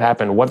 how it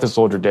happened, what the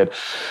soldier did.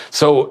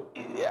 So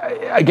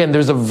again,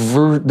 there is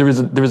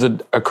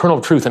a kernel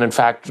of truth, and in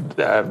fact,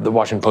 the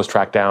Washington Post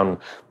tracked down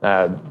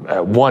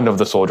one of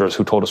the soldiers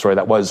who told a story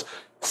that was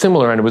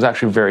similar, and it was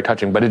actually very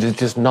touching. But it is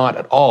just not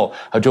at all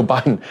how Joe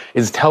Biden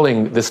is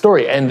telling this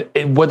story, and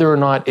whether or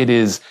not it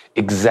is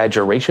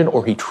exaggeration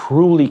or he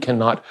truly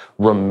cannot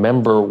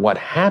remember what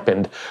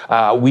happened,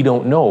 we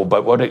don't know.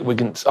 But all we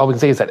can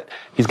say is that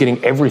he's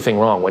getting everything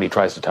wrong when he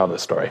tries to tell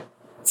this story.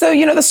 So,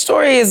 the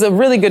story is a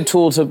really good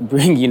tool to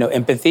bring,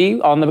 empathy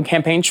on the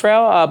campaign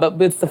trail. But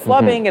with the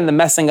flubbing and the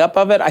messing up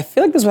of it, I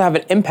feel like this will have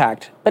an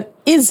impact. But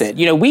is it?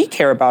 We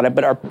care about it,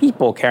 but are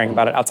people caring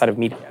about it outside of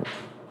media?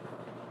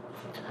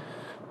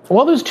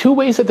 Well, there's two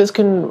ways that this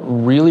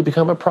can really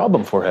become a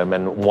problem for him.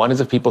 And one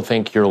is if people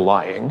think you're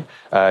lying,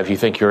 if you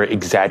think you're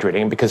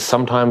exaggerating, because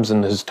sometimes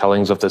in his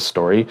tellings of this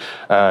story,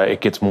 it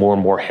gets more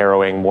and more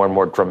harrowing, more and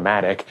more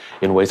dramatic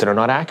in ways that are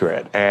not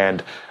accurate.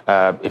 And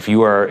if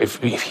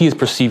he is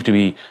perceived to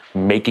be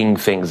making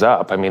things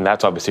up, I mean,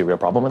 that's obviously a real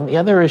problem. And the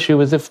other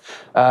issue is if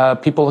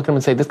people look at him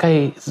and say, this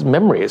guy's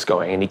memory is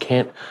going and he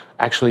can't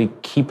actually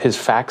keep his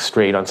facts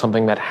straight on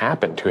something that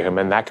happened to him.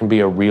 And that can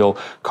be a real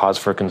cause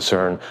for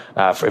concern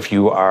if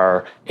you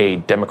are a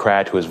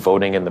Democrat who is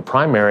voting in the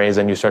primaries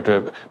and you start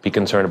to be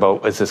concerned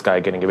about, is this guy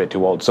getting a bit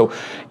too old? So,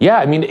 yeah,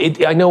 I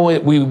mean, I know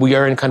we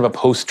are in kind of a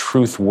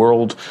post-truth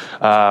world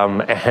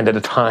and at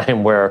a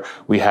time where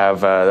we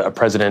have a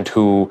president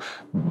who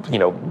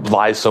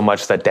lies so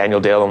much that Daniel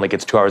Dale only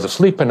gets 2 hours of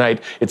sleep a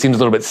night. It seems a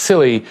little bit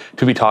silly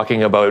to be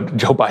talking about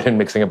Joe Biden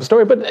mixing up a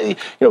story, but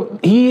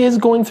he is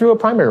going through a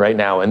primary right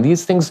now, and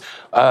these things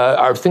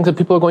are things that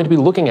people are going to be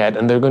looking at,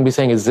 and they're going to be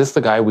saying, is this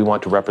the guy we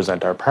want to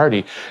represent our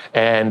party?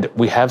 And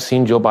we have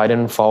seen Joe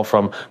Biden fall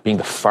from being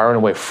the far and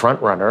away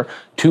front runner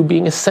to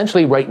being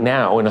essentially right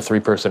now in a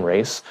three-person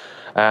race.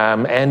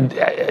 And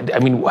I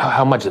mean,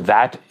 how much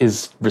that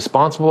is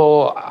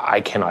responsible,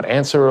 I cannot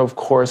answer, of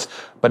course,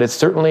 but it's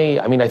certainly,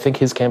 I mean, I think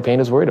his campaign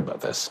is worried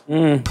about this.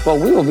 Well,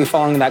 we will be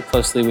following that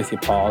closely with you,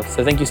 Paul.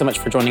 So thank you so much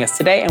for joining us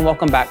today, and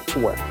welcome back to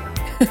work.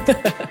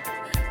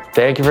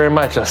 Thank you very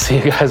much. I'll see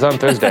you guys on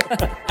Thursday.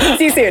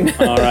 See you soon.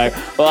 All right.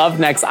 Well, up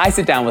next, I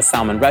sit down with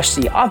Salman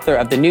Rushdie, author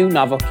of the new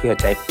novel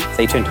Quixote.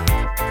 Stay tuned.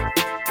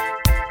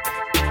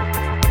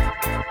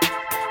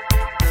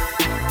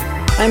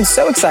 I'm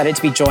so excited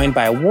to be joined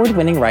by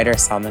award-winning writer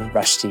Salman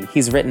Rushdie.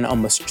 He's written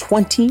almost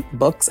 20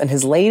 books, and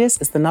his latest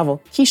is the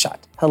novel Quixote.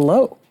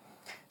 Hello.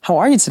 How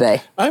are you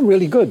today? I'm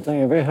really good.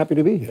 I'm very happy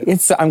to be here.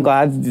 I'm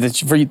glad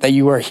that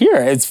you were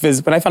here.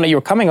 When I found out you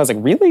were coming, I was like,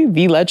 really?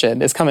 The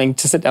legend is coming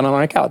to sit down on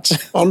our couch.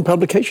 On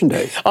publication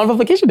day. On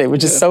publication day,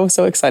 which is so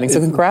exciting. So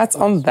congrats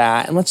on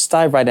that. And let's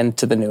dive right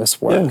into the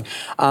newest work.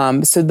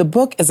 Yeah. So the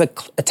book is a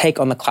take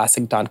on the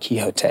classic Don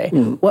Quixote.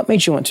 What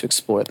made you want to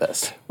explore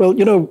this? Well,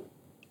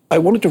 I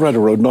wanted to write a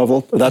road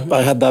novel.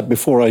 I had that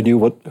before I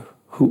knew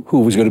who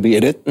was going to be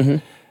in it.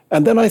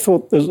 And then I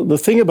thought, the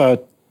thing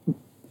about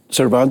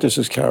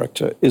Cervantes'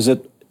 character is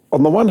that,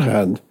 on the one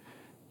hand,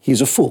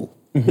 he's a fool.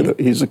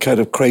 He's a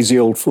kind of crazy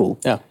old fool.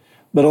 Yeah.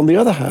 But on the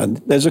other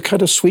hand, there's a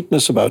kind of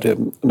sweetness about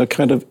him and a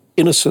kind of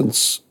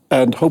innocence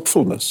and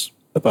hopefulness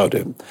about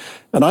him.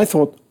 And I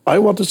thought, I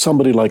wanted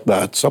somebody like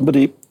that,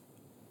 somebody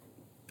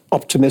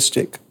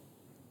optimistic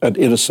and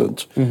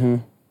innocent,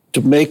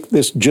 to make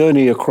this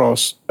journey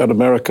across an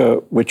America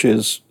which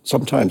is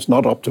sometimes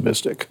not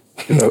optimistic.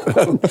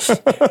 To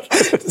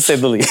say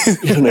the least.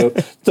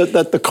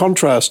 That the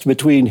contrast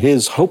between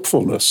his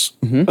hopefulness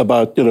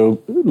about,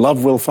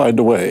 love will find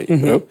a way,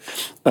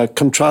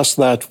 contrast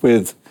that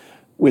with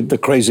the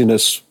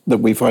craziness that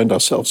we find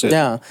ourselves in.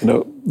 Yeah.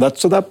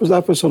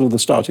 That was sort of the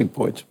starting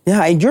point.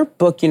 Yeah, in your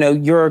book,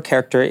 your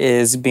character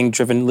is being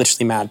driven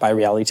literally mad by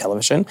reality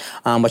television,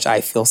 which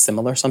I feel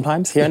similar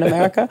sometimes here in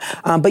America.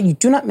 But you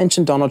do not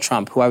mention Donald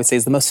Trump, who I would say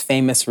is the most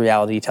famous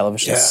reality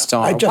television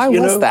star. Why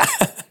was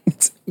that?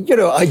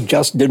 I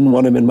just didn't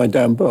want him in my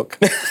damn book.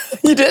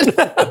 You did?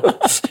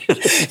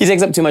 He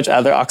takes up too much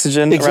other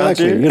oxygen around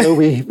you?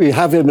 We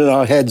have him in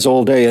our heads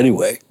all day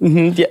anyway.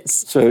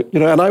 Yes. So,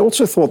 and I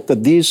also thought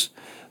that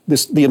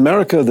the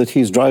America that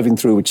he's driving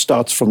through, which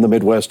starts from the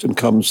Midwest and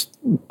comes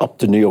up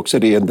to New York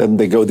City, and then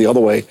they go the other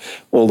way,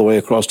 all the way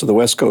across to the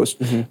West Coast.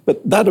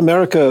 But that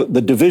America,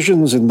 the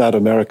divisions in that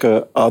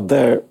America are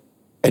there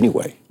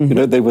anyway.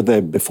 They were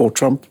there before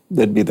Trump.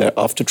 They'd be there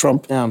after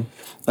Trump. Yeah.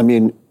 I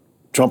mean,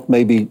 Trump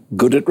may be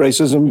good at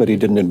racism, but he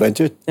didn't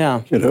invent it. Yeah.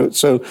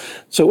 So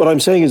what I'm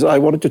saying is I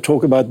wanted to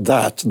talk about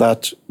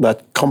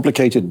that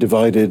complicated,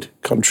 divided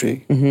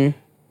country,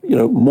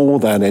 more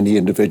than any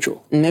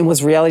individual. And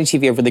was reality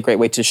TV a really great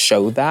way to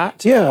show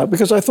that? Yeah,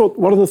 because I thought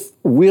one of the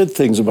weird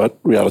things about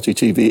reality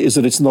TV is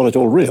that it's not at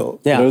all real.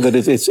 Yeah. That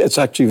it's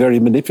actually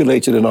very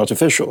manipulated and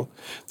artificial.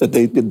 That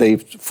they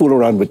fool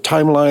around with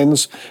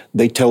timelines.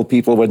 They tell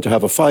people when to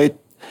have a fight.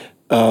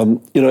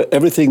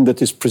 Everything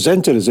that is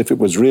presented as if it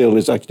was real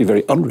is actually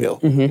very unreal.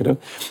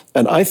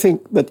 And I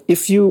think that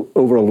if you,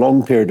 over a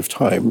long period of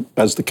time,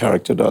 as the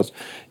character does,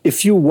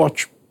 if you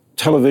watch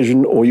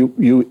television or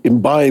you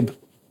imbibe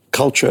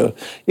culture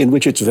in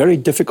which it's very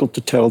difficult to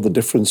tell the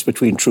difference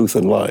between truth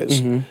and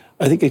lies,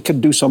 I think it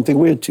can do something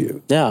weird to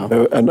you.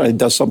 Yeah. And it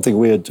does something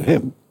weird to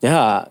him.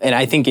 Yeah, and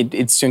I think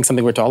it's doing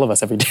something weird to all of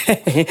us every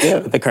day.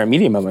 The current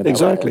media moment.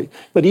 Exactly.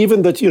 But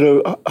even that,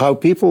 how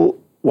people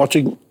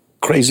watching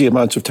crazy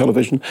amounts of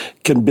television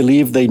can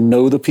believe they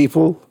know the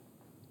people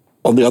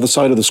on the other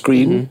side of the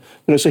screen.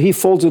 So he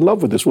falls in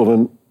love with this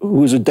woman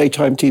who is a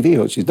daytime TV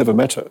host. He's never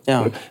met her.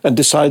 Yeah. And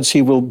decides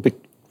he will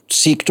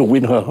seek to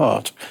win her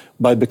heart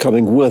by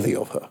becoming worthy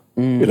of her.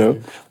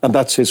 And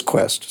that's his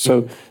quest.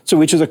 So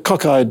which is a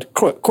cockeyed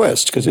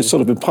quest, because it's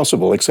sort of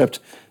impossible, except,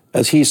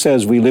 as he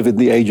says, we live in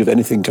the age of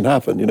anything can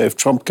happen. If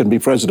Trump can be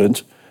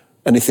president,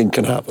 anything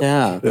can happen.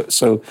 Yeah.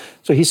 So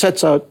he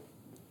sets out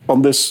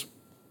on this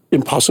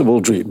impossible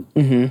dream,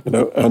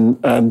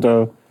 and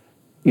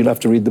you'll have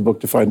to read the book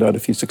to find out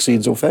if he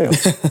succeeds or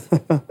fails.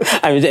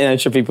 I'm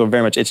sure people are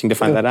very much itching to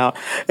find that out.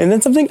 And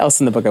then something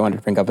else in the book I wanted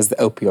to bring up is the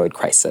opioid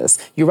crisis.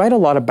 You write a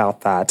lot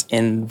about that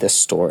in this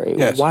story.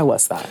 Yes. Why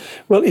was that?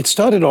 Well, it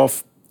started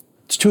off,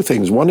 it's two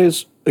things. One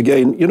is,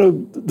 again,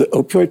 the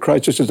opioid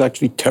crisis is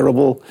actually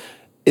terrible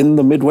in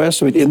the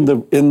Midwest, in the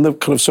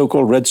kind of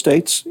so-called red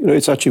states.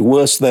 It's actually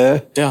worse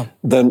there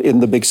than in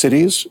the big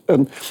cities.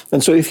 And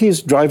so if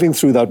he's driving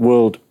through that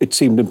world, it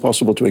seemed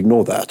impossible to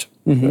ignore that.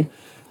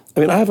 I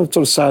mean, I have a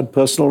sort of sad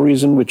personal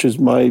reason, which is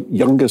my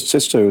youngest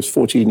sister, who's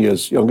 14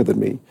 years younger than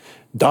me,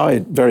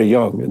 died very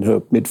young in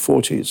her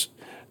mid-40s.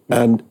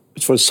 And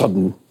it was a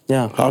sudden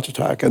heart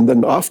attack. And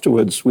then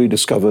afterwards, we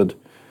discovered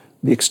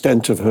the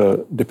extent of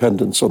her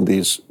dependence on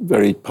these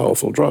very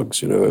powerful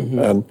drugs,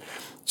 And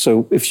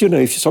so if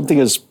something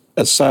as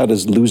sad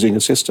as losing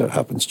a sister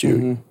happens to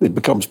you, it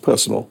becomes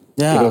personal.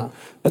 Yeah.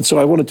 And so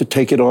I wanted to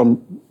take it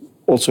on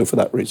also for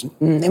that reason.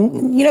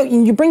 And,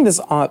 you bring this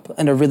up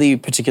in a really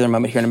particular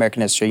moment here in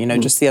American history.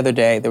 Just the other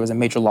day, there was a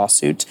major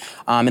lawsuit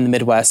in the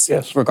Midwest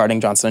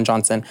regarding Johnson &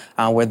 Johnson,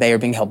 where they are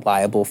being held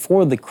liable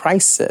for the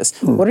crisis.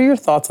 What are your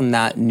thoughts on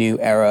that new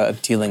era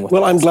of dealing with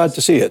Well, I'm glad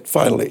to see it,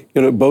 finally,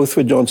 both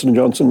with Johnson &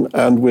 Johnson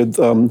and with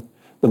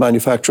the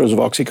manufacturers of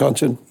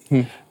OxyContin.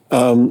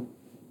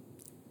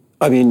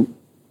 I mean,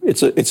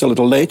 it's a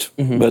little late,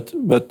 but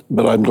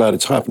I'm glad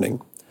it's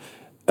happening.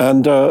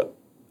 And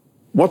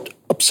what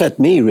upset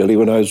me, really,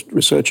 when I was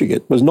researching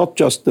it was not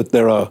just that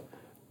there are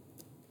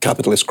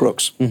capitalist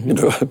crooks. I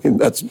mean,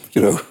 that's,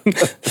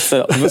 it's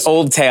an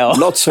old tale.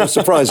 Not so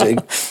surprising,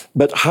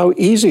 but how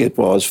easy it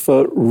was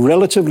for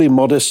relatively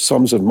modest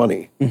sums of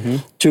money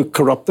to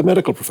corrupt the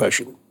medical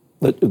profession.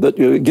 That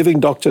you're giving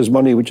doctors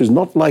money which is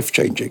not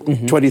life-changing,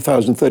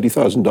 $20,000,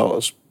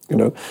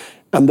 $30,000,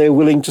 and they're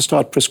willing to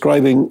start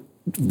prescribing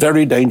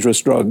very dangerous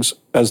drugs,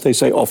 as they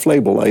say,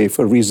 off-label, i.e.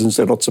 for reasons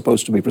they're not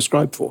supposed to be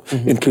prescribed for,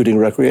 including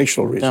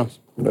recreational reasons.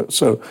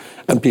 Yeah.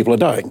 And people are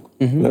dying.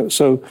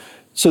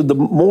 So the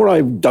more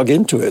I dug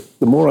into it,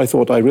 the more I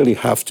thought I really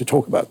have to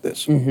talk about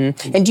this.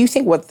 And do you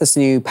think what this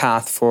new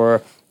path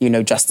for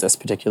justice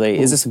particularly,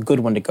 is this a good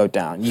one to go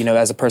down?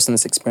 As a person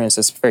that's experienced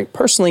this very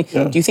personally,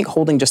 do you think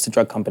holding just the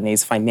drug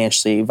companies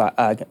financially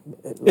viable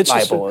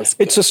is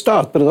good? It's a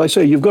start, but as I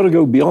say, you've got to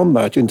go beyond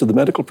that into the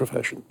medical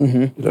profession.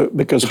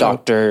 Because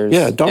doctors,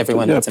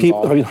 everyone that's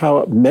involved. I mean,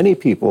 how many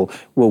people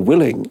were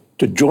willing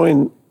to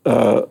join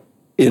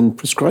in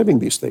prescribing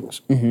these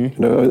things.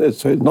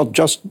 It's not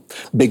just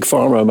big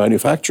pharma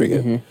manufacturing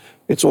it.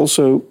 It's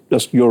also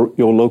just your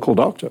local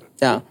doctor.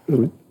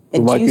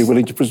 Who might be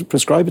willing to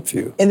prescribe it for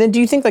you. And then do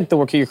you think the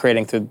work you're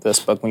creating through this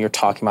book, when you're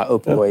talking about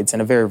opioids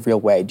in a very real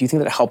way, do you think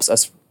that it helps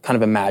us kind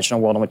of imagine a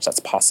world in which that's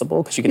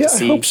possible? Because you get to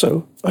see...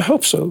 I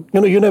hope so.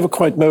 You never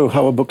quite know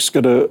how a book's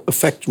going to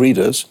affect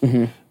readers,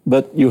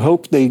 but you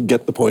hope they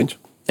get the point.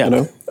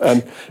 And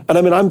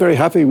I mean, I'm very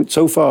happy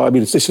so far. I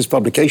mean, this is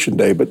publication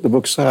day, but the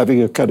book's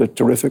having a kind of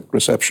terrific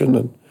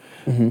reception,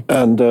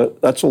 and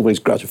that's always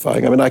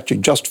gratifying. I mean, I actually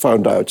just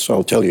found out, so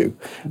I'll tell you,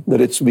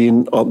 that it's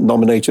been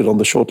nominated on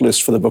the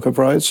shortlist for the Booker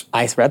Prize.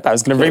 I read that. I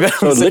was going to bring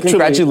that up. So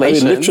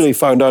congratulations. I literally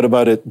found out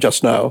about it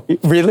just now.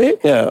 Really?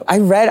 Yeah.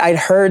 I'd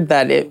heard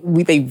that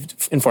they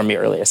informed me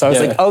earlier, so I was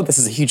like, oh, this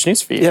is huge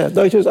news for you. Yeah,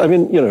 no, it is. I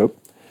mean,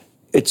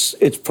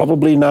 it's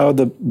probably now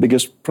the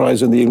biggest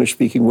prize in the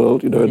English-speaking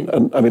world,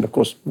 and I mean, of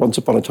course, once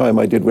upon a time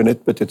I did win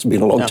it, but it's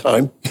been a long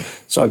time.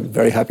 So I'm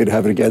very happy to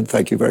have it again.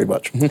 Thank you very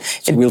much.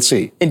 So we'll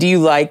see. And do you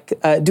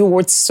do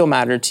awards still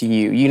matter to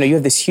you? You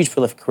have this huge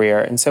prolific career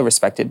and so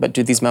respected, but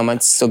do these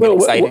moments still get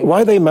exciting?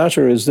 Why they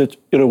matter is that,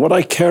 what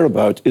I care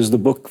about is the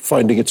book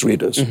finding its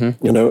readers, and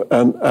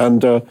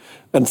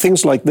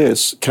things like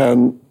this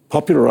can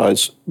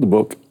popularize the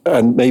book,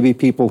 and maybe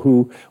people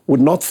who would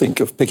not think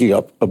of picking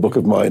up a book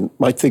of mine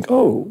might think,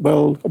 oh,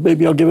 well,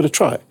 maybe I'll give it a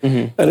try.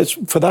 And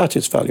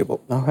it's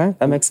valuable. Okay,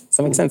 that makes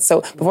sense.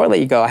 So before I let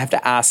you go, I have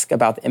to ask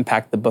about the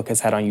impact the book has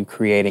had on you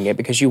creating it,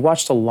 because you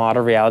watched a lot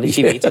of reality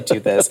TV to do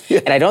this,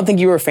 and I don't think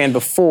you were a fan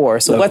before.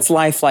 So what's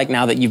life like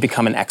now that you've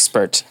become an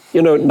expert?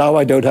 Now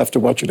I don't have to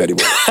watch it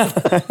anymore.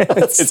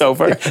 It's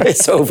over.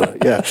 It's over,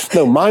 yeah.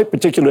 No, my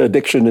particular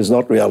addiction is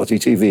not reality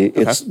TV.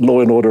 It's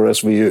Law and Order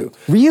SVU.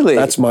 Really?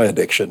 That's my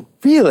addiction.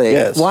 Really?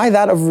 Yes. Why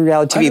that over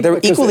reality TV? They're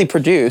equally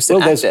produced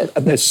and acted.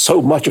 There's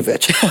so much of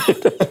it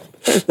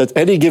that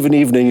any given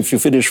evening, if you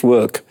finish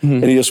work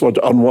and you just want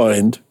to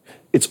unwind,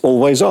 it's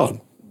always on.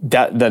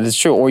 That is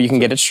true. Or you can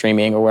get it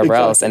streaming or wherever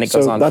else, and it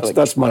goes on for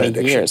that's my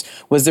addiction. years.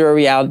 Was there a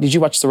reality? Did you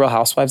watch The Real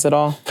Housewives at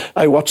all?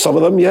 I watched some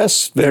of them,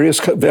 yes.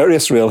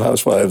 Various Real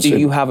Housewives. Do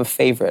you have a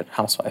favorite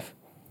housewife?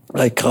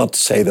 I can't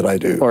say that I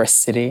do. Or a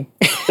city?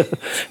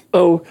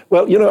 Oh,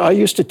 well, I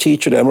used to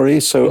teach at Emory,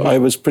 so I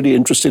was pretty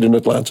interested in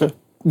Atlanta.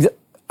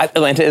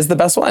 Atlanta is the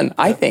best one,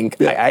 I think.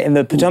 Yeah. And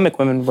the Potomac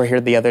women were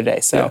here the other day,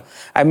 so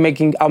I'll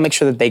make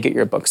sure that they get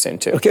your book soon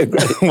too. Okay,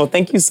 great. Well,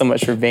 thank you so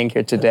much for being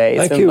here today.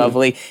 It's been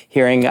lovely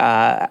hearing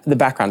the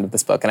background of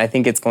this book, and I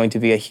think it's going to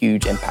be a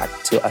huge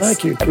impact to us.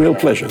 Thank you. Real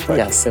pleasure.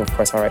 Yes, of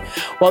course. All right.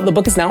 Well, the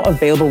book is now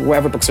available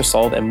wherever books are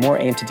sold, and more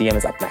AM to DM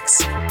is up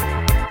next.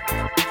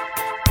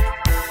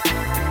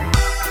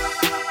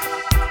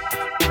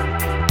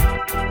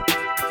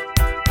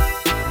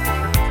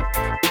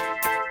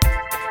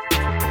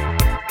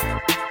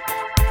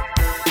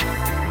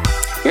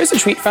 Here's a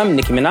tweet from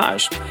Nicki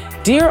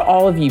Minaj. Dear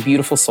all of you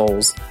beautiful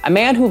souls, a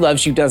man who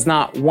loves you does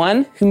not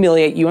 1,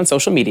 humiliate you on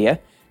social media,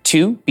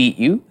 2, beat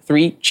you,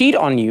 3, cheat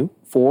on you,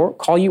 4,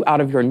 call you out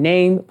of your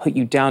name, put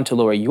you down to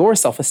lower your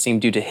self-esteem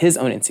due to his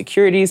own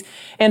insecurities,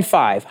 and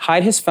 5,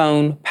 hide his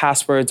phone,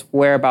 passwords,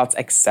 whereabouts,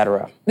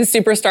 etc. The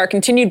superstar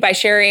continued by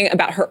sharing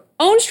about her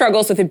own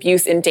struggles with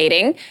abuse in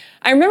dating.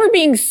 I remember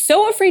being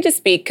so afraid to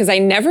speak because I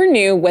never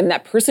knew when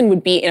that person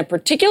would be in a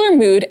particular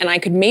mood and I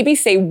could maybe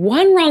say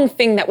one wrong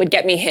thing that would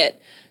get me hit.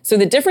 So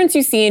the difference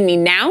you see in me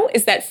now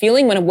is that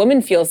feeling when a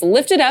woman feels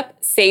lifted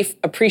up, safe,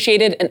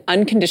 appreciated, and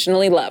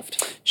unconditionally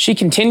loved. She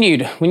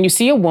continued, when you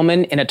see a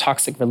woman in a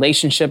toxic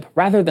relationship,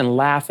 rather than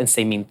laugh and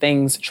say mean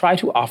things, try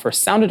to offer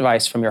sound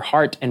advice from your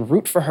heart and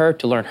root for her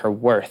to learn her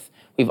worth.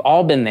 We've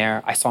all been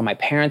there. I saw my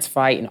parents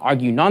fight and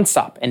argue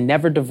nonstop and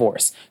never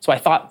divorce. So I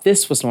thought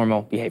this was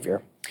normal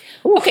behavior.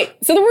 Oof. Okay,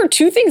 so there were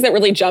two things that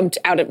really jumped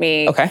out at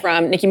me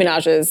from Nicki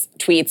Minaj's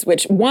tweets,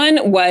 which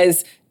one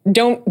was,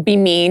 don't be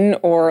mean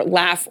or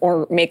laugh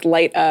or make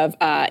light of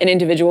an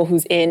individual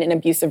who's in an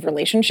abusive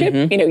relationship.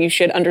 You know, you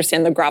should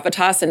understand the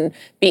gravitas and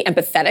be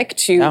empathetic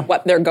to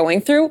what they're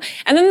going through.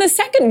 And then the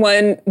second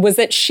one was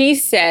that she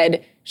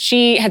said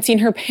she had seen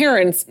her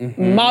parents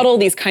model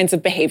these kinds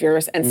of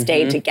behaviors and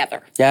stay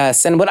together.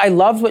 Yes, and what I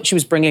loved what she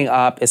was bringing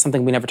up is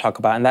something we never talk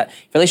about, and that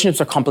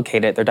relationships are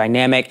complicated, they're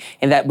dynamic,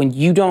 and that when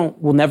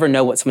we'll never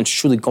know what someone's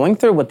truly going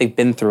through, what they've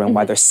been through, and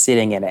why they're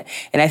sitting in it.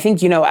 And I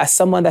think, you know, as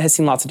someone that has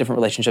seen lots of different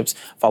relationships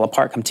fall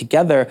apart, come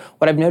together,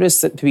 what I've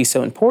noticed to be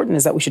so important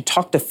is that we should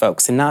talk to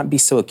folks and not be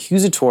so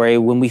accusatory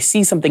when we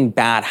see something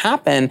bad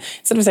happen.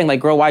 Instead of saying, like,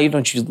 girl, why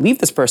don't you leave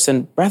this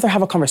person? Rather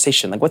have a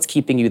conversation. Like, what's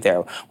keeping you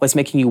there? What's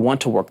making you want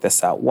to work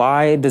this out?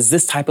 Why does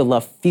this type of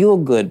love feel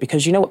good?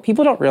 Because you know what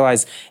people don't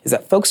realize is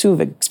that folks who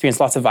have experienced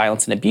lots of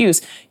violence and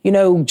abuse, you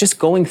know, just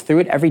going through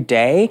it every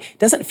day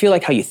doesn't feel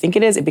like how you think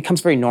it is. It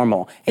becomes very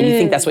normal. And you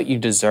think that's what you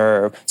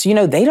deserve. So, you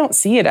know, they don't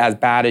see it as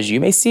bad as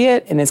you may see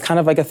it. And it's kind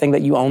of like a thing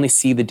that you only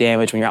see the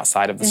damage when you're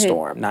outside of the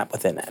storm, not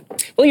within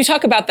it. Well, you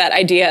talk about that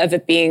idea of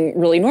it being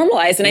really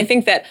normalized. And I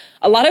think that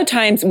a lot of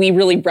times we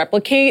really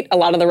replicate a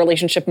lot of the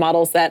relationship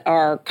models that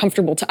are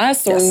comfortable to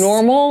us or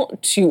normal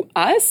to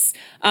us.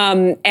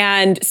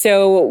 And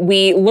so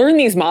we learn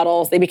these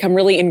models, they become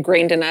really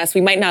ingrained in us.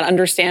 We might not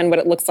understand what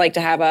it looks like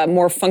to have a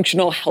more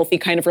functional, healthy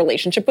kind of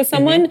relationship with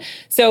someone.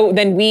 So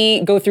then we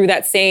go through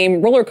that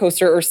same roller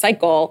coaster or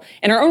cycle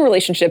in our own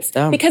relationships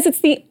because it's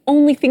the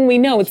only thing we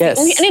know. It's the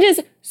only, and it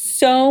is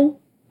so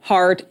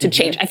hard to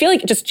change. I feel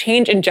like just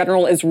change in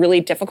general is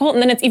really difficult.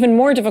 And then it's even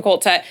more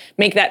difficult to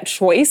make that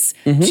choice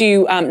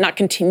to not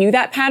continue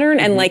that pattern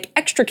and like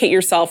extricate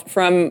yourself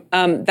from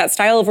that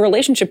style of a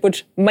relationship,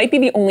 which might be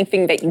the only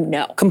thing that you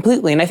know.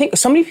 Completely. And I think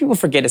so many people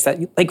forget is that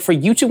like for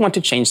you to want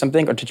to change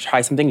something or to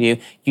try something new,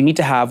 you need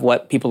to have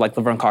what people like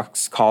Laverne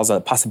Cox calls a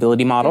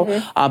possibility model.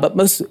 But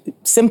most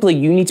simply,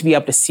 you need to be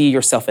able to see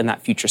yourself in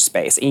that future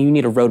space and you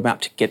need a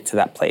roadmap to get to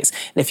that place.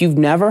 And if you've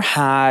never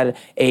had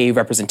a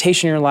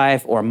representation in your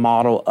life or a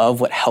model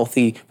of what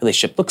healthy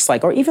relationship looks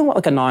like, or even what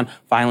like a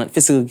non-violent,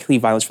 physically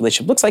violent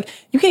relationship looks like,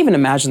 you can't even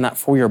imagine that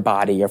for your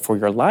body or for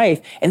your life.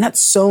 And that's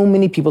so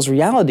many people's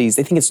realities.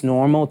 They think it's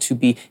normal to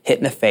be hit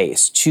in the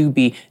face, to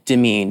be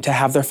demeaned, to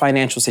have their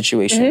financial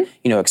situation,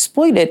 you know,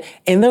 exploited.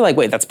 And they're like,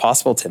 wait, that's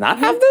possible to not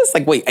have this?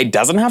 Like, wait, it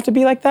doesn't have to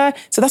be like that?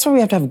 So that's why we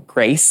have to have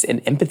grace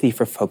and empathy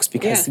for folks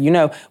because, you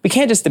know, we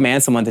can't just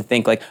demand someone to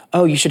think like,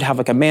 oh, you should have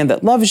like a man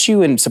that loves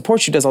you and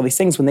supports you, does all these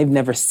things when they've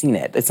never seen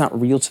it. It's not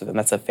real to them.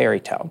 That's a fairy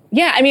tale.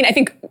 Yeah, I mean, I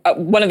think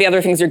one of the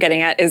other things you're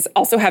getting at is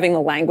also having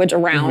the language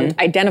around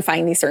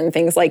identifying these certain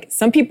things. Like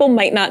some people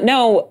might not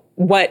know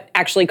what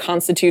actually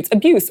constitutes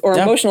abuse or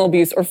emotional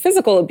abuse or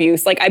physical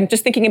abuse. Like I'm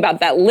just thinking about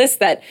that list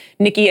that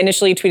Nicki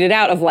initially tweeted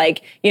out of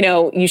like, you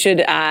know, you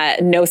should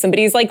know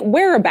somebody's like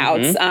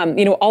whereabouts,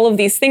 you know, all of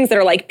these things that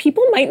are like,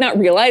 people might not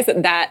realize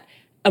that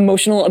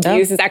emotional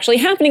abuse is actually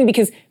happening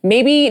because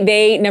maybe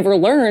they never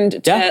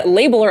learned to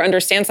label or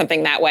understand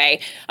something that way.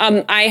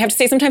 I have to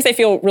say, sometimes I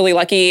feel really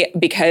lucky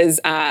because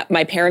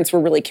my parents were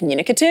really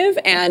communicative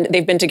and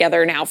they've been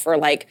together now for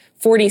like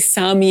 40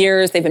 some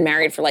years. They've been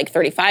married for like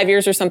 35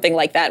 years or something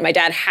like that. My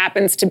dad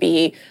happens to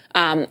be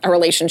a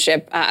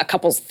relationship, a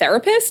couples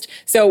therapist.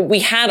 So we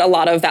had a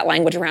lot of that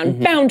language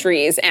around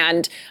boundaries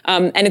and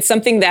it's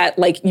something that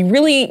like you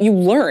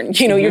learn,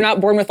 you know, you're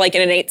not born with like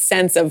an innate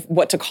sense of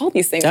what to call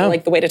these things or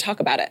like the way to talk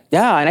about it.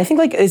 Yeah, and I think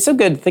like it's so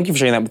good. Thank you for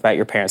sharing that about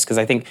your parents because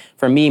I think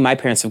for me, my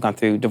parents have gone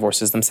through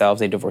divorces themselves.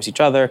 They divorce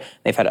each other.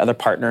 They've had other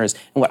partners.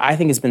 And what I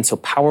think has been so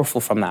powerful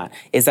from that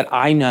is that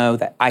I know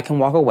that I can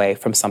walk away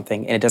from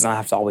something and it doesn't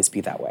have to always be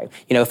that way.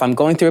 You know, if I'm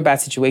going through a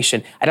bad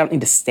situation, I don't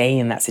need to stay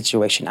in that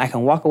situation. I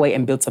can walk away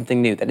and build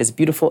something new that is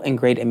beautiful and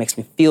great and makes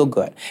me feel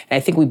good. And I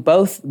think we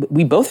both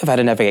have had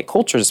to navigate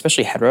cultures,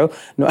 especially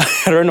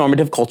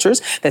heteronormative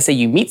cultures that say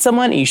you meet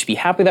someone and you should be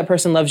happy that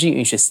person loves you and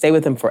you should stay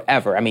with them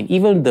forever. I mean,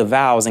 even the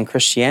vows in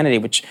Christianity,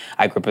 which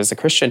I grew up as a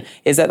Christian,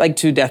 is that like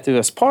to death do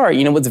us part.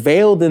 You know, what's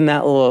veiled in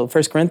that little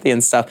 1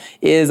 Corinthians stuff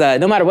is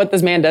no matter what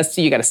this man does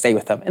to you, you got to stay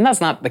with them. And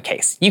that's not the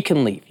case. You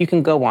can leave. You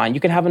can go on. You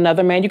can have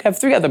another man. You can have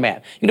 3 other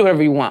men. You can do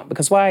whatever you want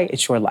because why?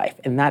 It's your life.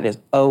 And that is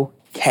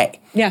okay.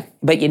 Yeah.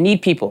 But you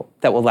need people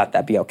that will let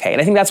that be okay.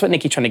 And I think that's what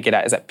Nicki's trying to get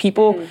at is that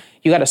people,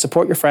 you got to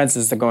support your friends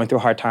as they're going through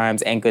hard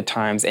times and good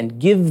times and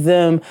give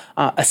them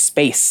a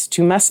space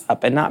to mess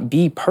up and not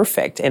be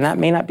perfect. And that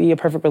may not be a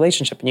perfect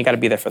relationship and you got to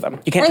be there for them.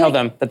 You can't tell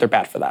them that they're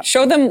bad for that.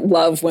 Show them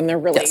love when they're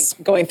really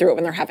going through it,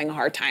 when they're having a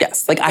hard time.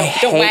 Yes. Like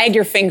don't wag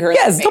your finger in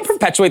their face. Don't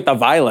perpetuate the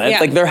violence.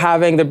 Like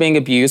they're being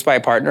abused by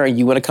a partner and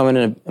you want to come in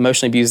and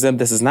emotionally abuse them.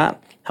 This is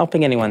not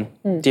helping anyone,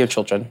 dear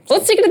children. So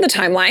let's take it to the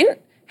timeline.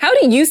 How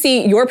do you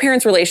see your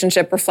parents'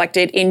 relationship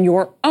reflected in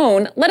your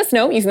own? Let us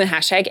know using the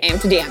hashtag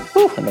AM2DM.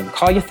 Ooh, and then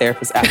call your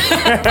therapist after.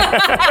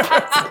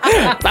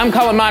 I'm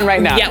calling mine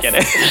right now.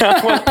 Yes.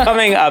 Well,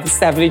 coming up,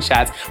 Stephanie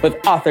chats with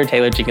author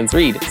Taylor Jenkins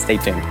Reid. Stay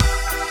tuned.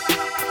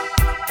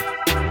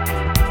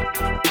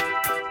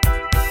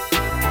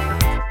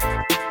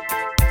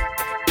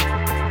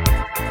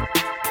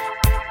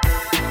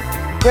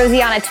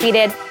 Rosianna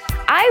tweeted,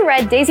 I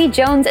read Daisy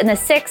Jones and the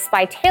Six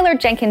by Taylor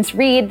Jenkins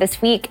Reid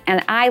this week,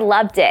 and I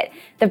loved it.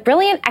 The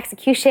brilliant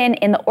execution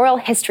in the oral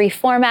history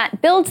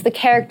format builds the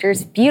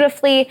characters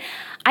beautifully.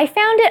 I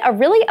found it a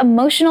really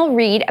emotional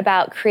read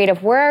about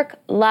creative work,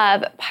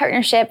 love,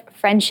 partnership,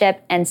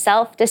 friendship, and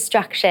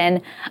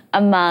self-destruction,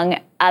 among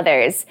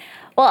others.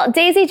 Well,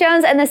 Daisy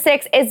Jones and the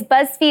Six is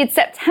BuzzFeed's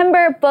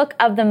September Book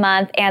of the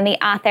Month, and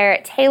the author,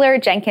 Taylor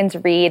Jenkins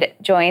Reid,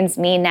 joins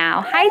me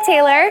now. Hi,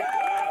 Taylor.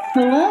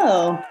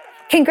 Hello.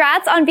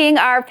 Congrats on being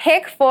our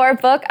pick for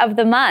Book of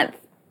the Month.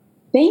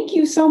 Thank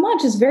you so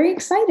much. It's very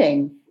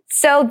exciting.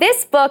 So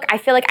this book, I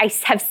feel like I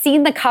have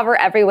seen the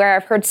cover everywhere.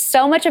 I've heard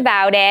so much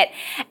about it.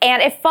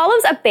 And it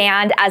follows a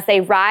band as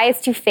they rise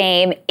to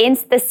fame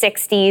into the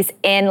 60s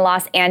in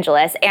Los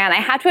Angeles. And I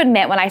have to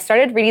admit, when I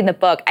started reading the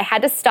book, I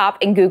had to stop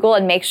and Google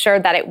and make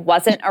sure that it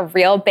wasn't a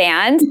real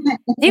band.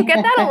 Do you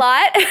get that a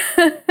lot?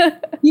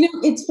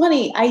 It's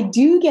funny. I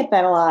do get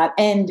that a lot.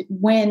 And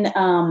when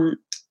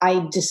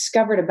I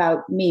discovered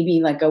about maybe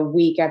like a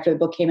week after the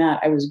book came out,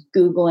 I was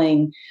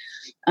Googling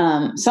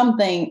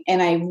something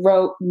and I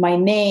wrote my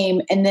name,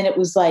 and then it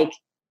was like,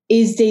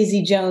 is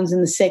Daisy Jones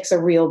and the Six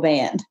a real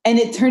band? And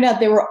it turned out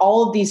there were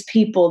all of these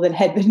people that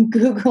had been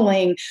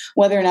Googling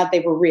whether or not they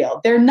were real.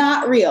 They're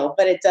not real,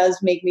 but it does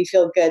make me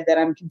feel good that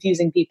I'm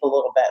confusing people a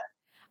little bit.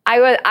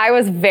 I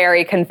was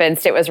very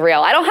convinced it was real.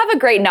 I don't have a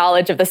great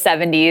knowledge of the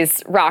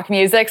 70s rock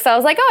music, so I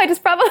was like, I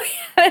just probably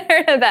haven't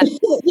heard of that.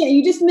 Yeah,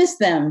 you just missed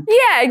them.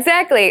 Yeah,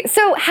 exactly.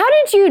 So how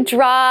did you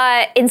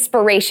draw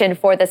inspiration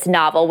for this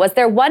novel? Was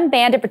there one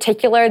band in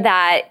particular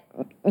that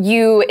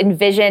you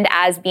envisioned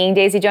as being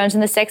Daisy Jones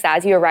and the Six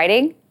as you were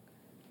writing?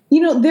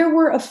 There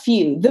were a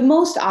few. The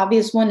most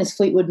obvious one is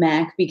Fleetwood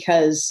Mac,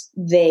 because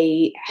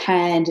they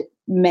had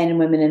men and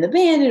women in the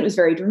band, and it was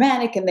very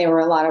dramatic, and there were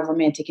a lot of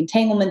romantic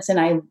entanglements, and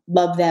I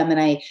love them, and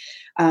I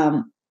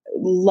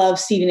love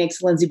Stevie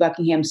Nicks, Lindsey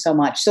Buckingham so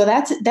much. So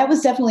that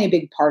was definitely a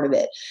big part of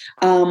it.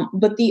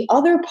 But the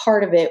other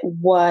part of it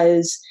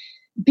was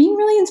being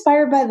really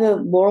inspired by the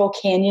Laurel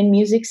Canyon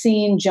music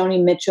scene,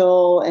 Joni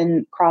Mitchell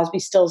and Crosby,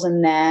 Stills and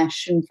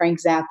Nash and Frank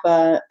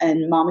Zappa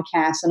and Mama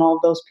Cass and all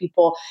of those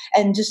people,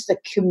 and just the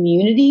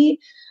community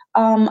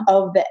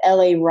of the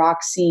LA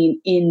rock scene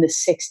in the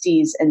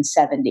 60s and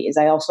 70s.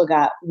 I also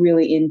got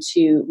really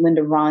into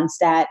Linda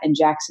Ronstadt and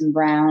Jackson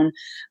Browne,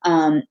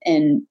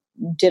 and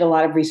did a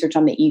lot of research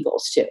on the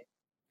Eagles too.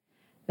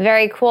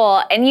 Very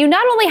cool. And you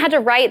not only had to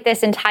write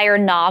this entire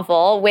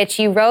novel, which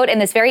you wrote in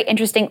this very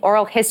interesting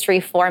oral history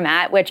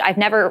format, which I've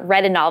never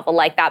read a novel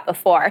like that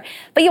before,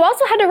 but you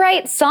also had to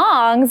write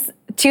songs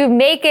to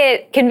make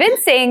it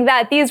convincing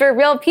that these were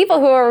real people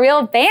who were a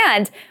real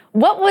band.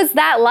 What was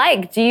that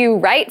like? Do you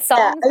write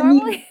songs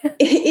normally?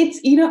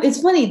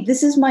 It's funny.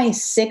 This is my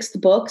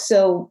 6th book.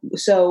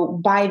 So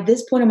by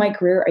this point in my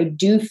career, I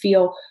do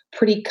feel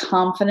pretty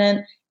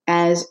confident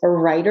as a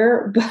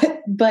writer,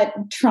 but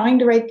trying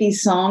to write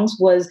these songs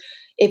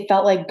it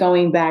felt like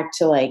going back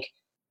to like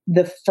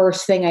the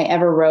first thing I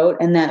ever wrote,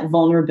 and that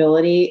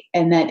vulnerability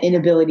and that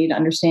inability to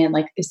understand,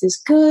 like, is this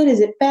good? Is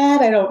it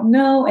bad? I don't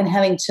know. And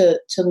having to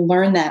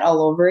learn that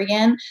all over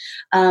again.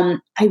 I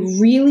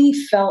really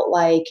felt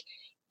like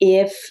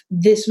if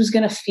this was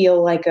going to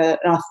feel like an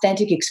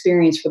authentic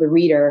experience for the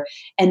reader,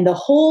 and the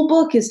whole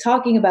book is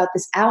talking about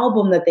this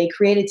album that they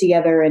created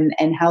together and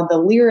how the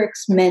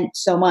lyrics meant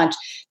so much,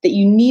 that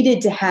you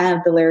needed to have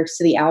the lyrics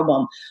to the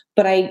album.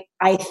 But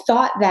I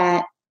thought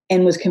that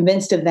and was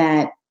convinced of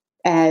that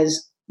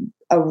as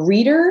a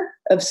reader,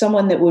 of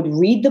someone that would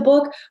read the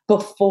book,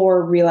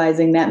 before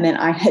realizing that meant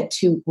I had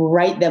to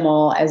write them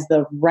all as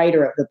the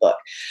writer of the book.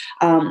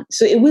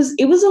 So it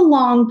was a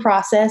long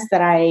process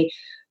that I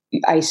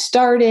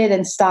started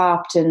and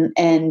stopped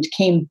and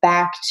came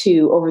back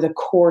to over the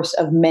course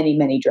of many,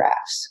 many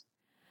drafts.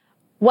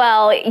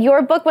 Well,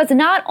 your book was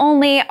not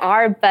only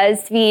our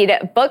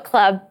BuzzFeed Book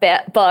Club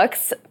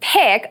books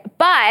pick,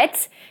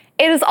 but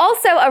it was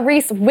also a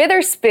Reese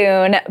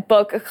Witherspoon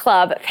Book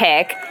Club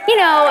pick.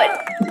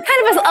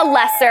 Kind of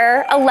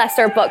a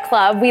lesser book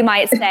club, we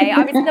might say.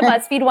 Obviously, the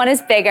BuzzFeed one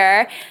is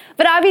bigger.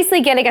 But obviously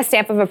getting a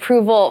stamp of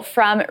approval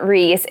from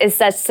Reese is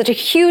such a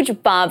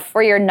huge bump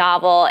for your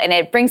novel, and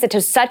it brings it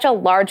to such a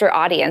larger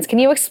audience. Can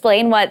you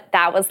explain what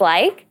that was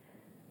like?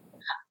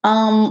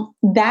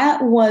 That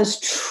was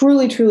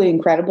truly, truly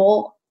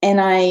incredible.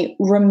 And I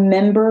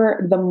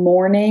remember the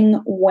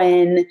morning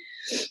when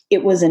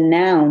it was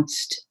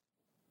announced,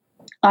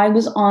 I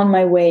was on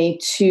my way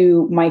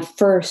to my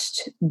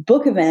first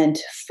book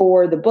event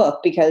for the book,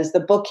 because the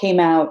book came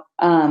out,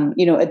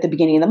 at the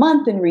beginning of the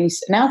month, and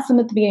Reese announced them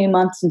at the beginning of the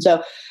month. And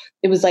so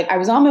it was like I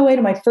was on my way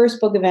to my first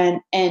book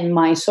event, and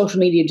my social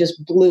media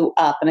just blew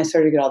up, and I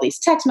started to get all these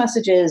text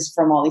messages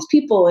from all these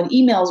people and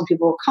emails, and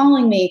people were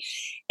calling me.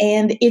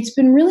 And it's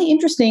been really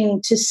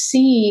interesting to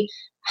see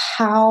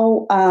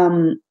how,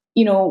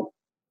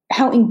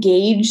 how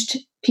engaged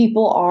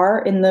people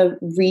are in the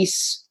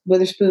Reese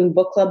Witherspoon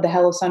Book Club, the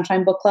Hello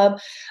Sunshine Book Club.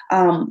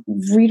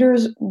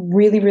 Readers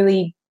really,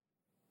 really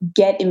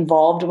get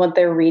involved in what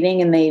they're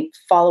reading and they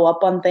follow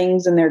up on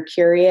things and they're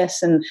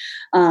curious. And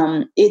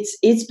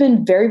it's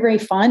been very, very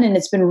fun. And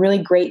it's been really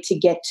great to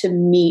get to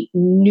meet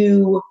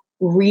new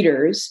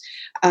readers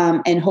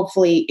and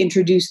hopefully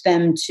introduce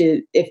them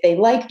to, if they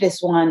like this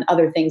one,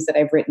 other things that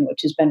I've written,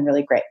 which has been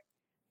really great.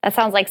 That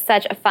sounds like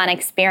such a fun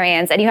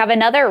experience. And you have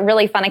another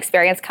really fun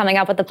experience coming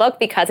up with the book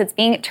because it's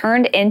being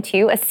turned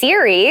into a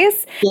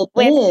series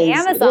with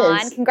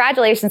Amazon.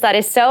 Congratulations. That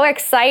is so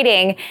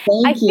exciting.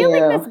 Thank you. I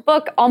feel like this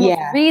book almost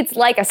reads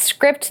like a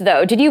script,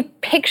 though. Did you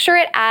picture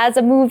it as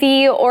a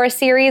movie or a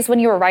series when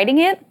you were writing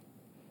it?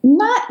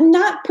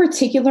 Not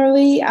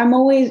particularly. I'm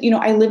always,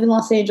 I live in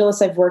Los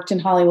Angeles. I've worked in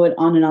Hollywood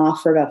on and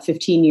off for about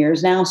 15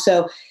 years now.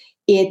 So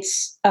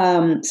it's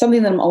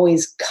something that I'm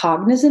always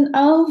cognizant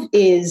of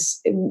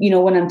is,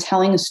 when I'm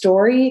telling a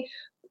story,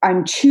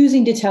 I'm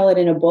choosing to tell it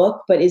in a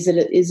book, but is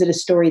it a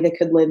story that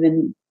could live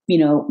in,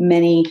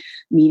 many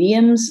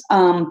mediums?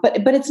 But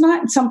it's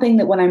not something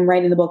that when I'm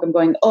writing the book, I'm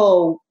going,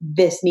 oh,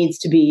 this needs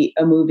to be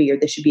a movie or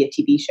this should be a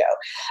TV show.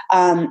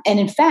 And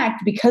in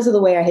fact, because of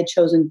the way I had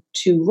chosen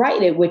to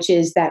write it, which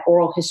is that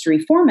oral history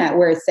format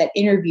where it's that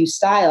interview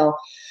style,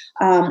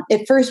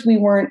 at first, we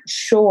weren't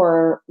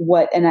sure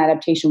what an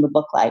adaptation would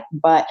look like,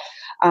 but,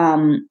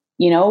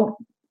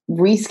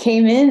 Reese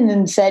came in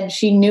and said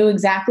she knew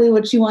exactly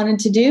what she wanted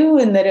to do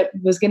and that it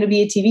was going to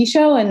be a TV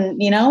show. And,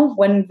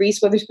 when Reese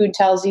Witherspoon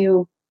tells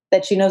you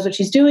that she knows what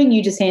she's doing,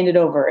 you just hand it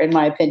over, in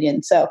my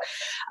opinion. So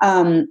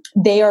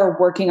they are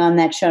working on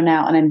that show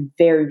now, and I'm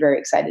very, very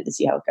excited to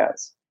see how it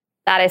goes.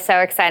 That is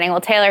so exciting.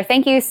 Well, Taylor,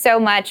 thank you so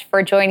much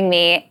for joining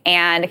me,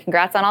 and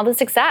congrats on all the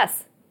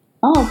success.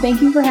 Oh,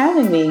 thank you for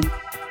having me.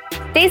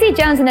 Daisy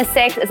Jones and the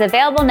Six is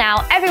available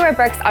now everywhere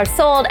books are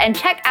sold, and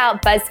check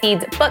out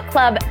BuzzFeed's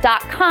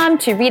bookclub.com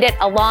to read it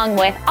along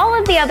with all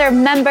of the other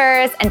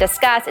members and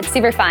discuss. It's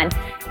super fun.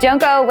 Don't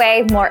go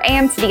away. More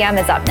AM to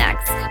DM is up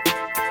next.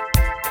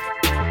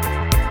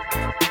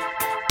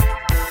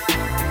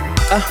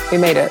 Oh, we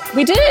made it.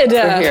 We did.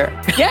 We're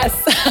here.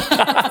 Yes.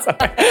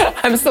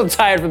 I'm still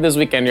tired from this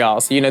weekend, y'all.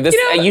 So,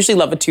 I usually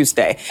love a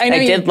Tuesday. I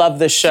did love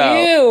the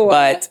show,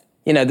 but...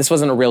 this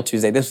wasn't a real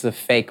Tuesday. This was a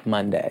fake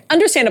Monday.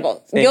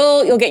 Understandable.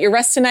 You'll get your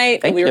rest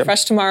tonight. You'll be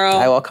refreshed tomorrow.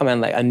 I will come in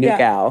like a new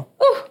gal.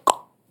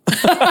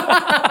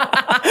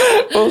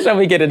 Well, shall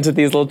we get into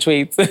these little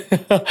tweets?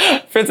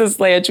 Princess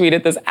Leia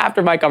tweeted this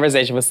after my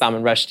conversation with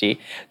Salman Rushdie.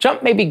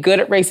 Trump may be good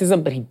at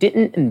racism, but he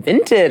didn't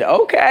invent it.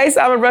 Okay,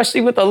 Salman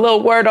Rushdie with a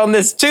little word on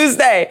this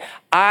Tuesday.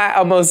 I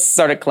almost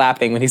started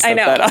clapping when he said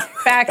that. I know.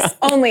 Facts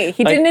only.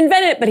 He didn't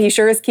invent it, but he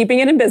sure is keeping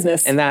it in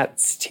business. And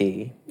that's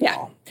tea.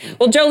 Yeah.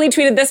 Well, Jolie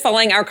tweeted this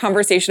following our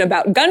conversation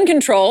about gun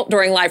control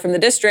during Live from the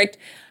District.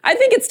 I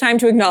think it's time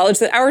to acknowledge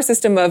that our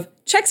system of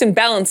checks and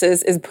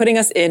balances is putting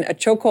us in a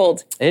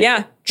chokehold.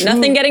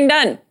 Nothing getting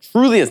done.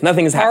 Truly is.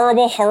 Nothing is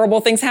happening.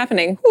 Horrible things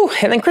happening. Ooh,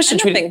 and then Christian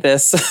tweeted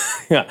this.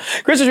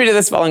 Christian tweeted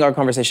this following our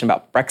conversation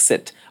about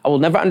Brexit. I will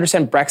never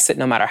understand Brexit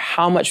no matter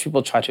how much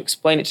people try to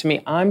explain it to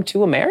me. I'm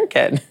too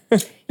American.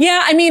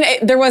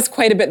 There was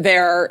quite a bit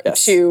there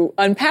to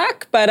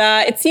unpack, but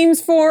it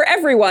seems for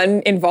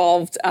everyone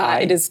involved,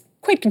 it is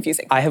quite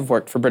confusing. I have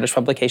worked for British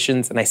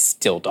publications and I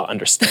still don't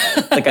understand.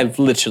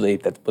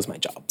 That was my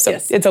job. So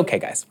It's okay,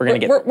 guys. We're going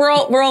to get We're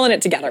all in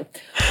it together.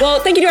 Well,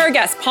 thank you to our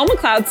guests, Paul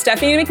McLeod,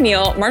 Stephanie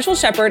McNeil, Marshall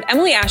Shepard,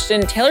 Emily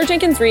Ashton, Taylor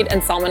Jenkins Reid,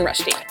 and Salman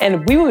Rushdie.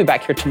 And we will be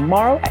back here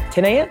tomorrow at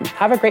 10 a.m.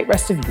 Have a great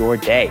rest of your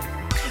day.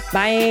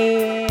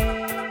 Bye.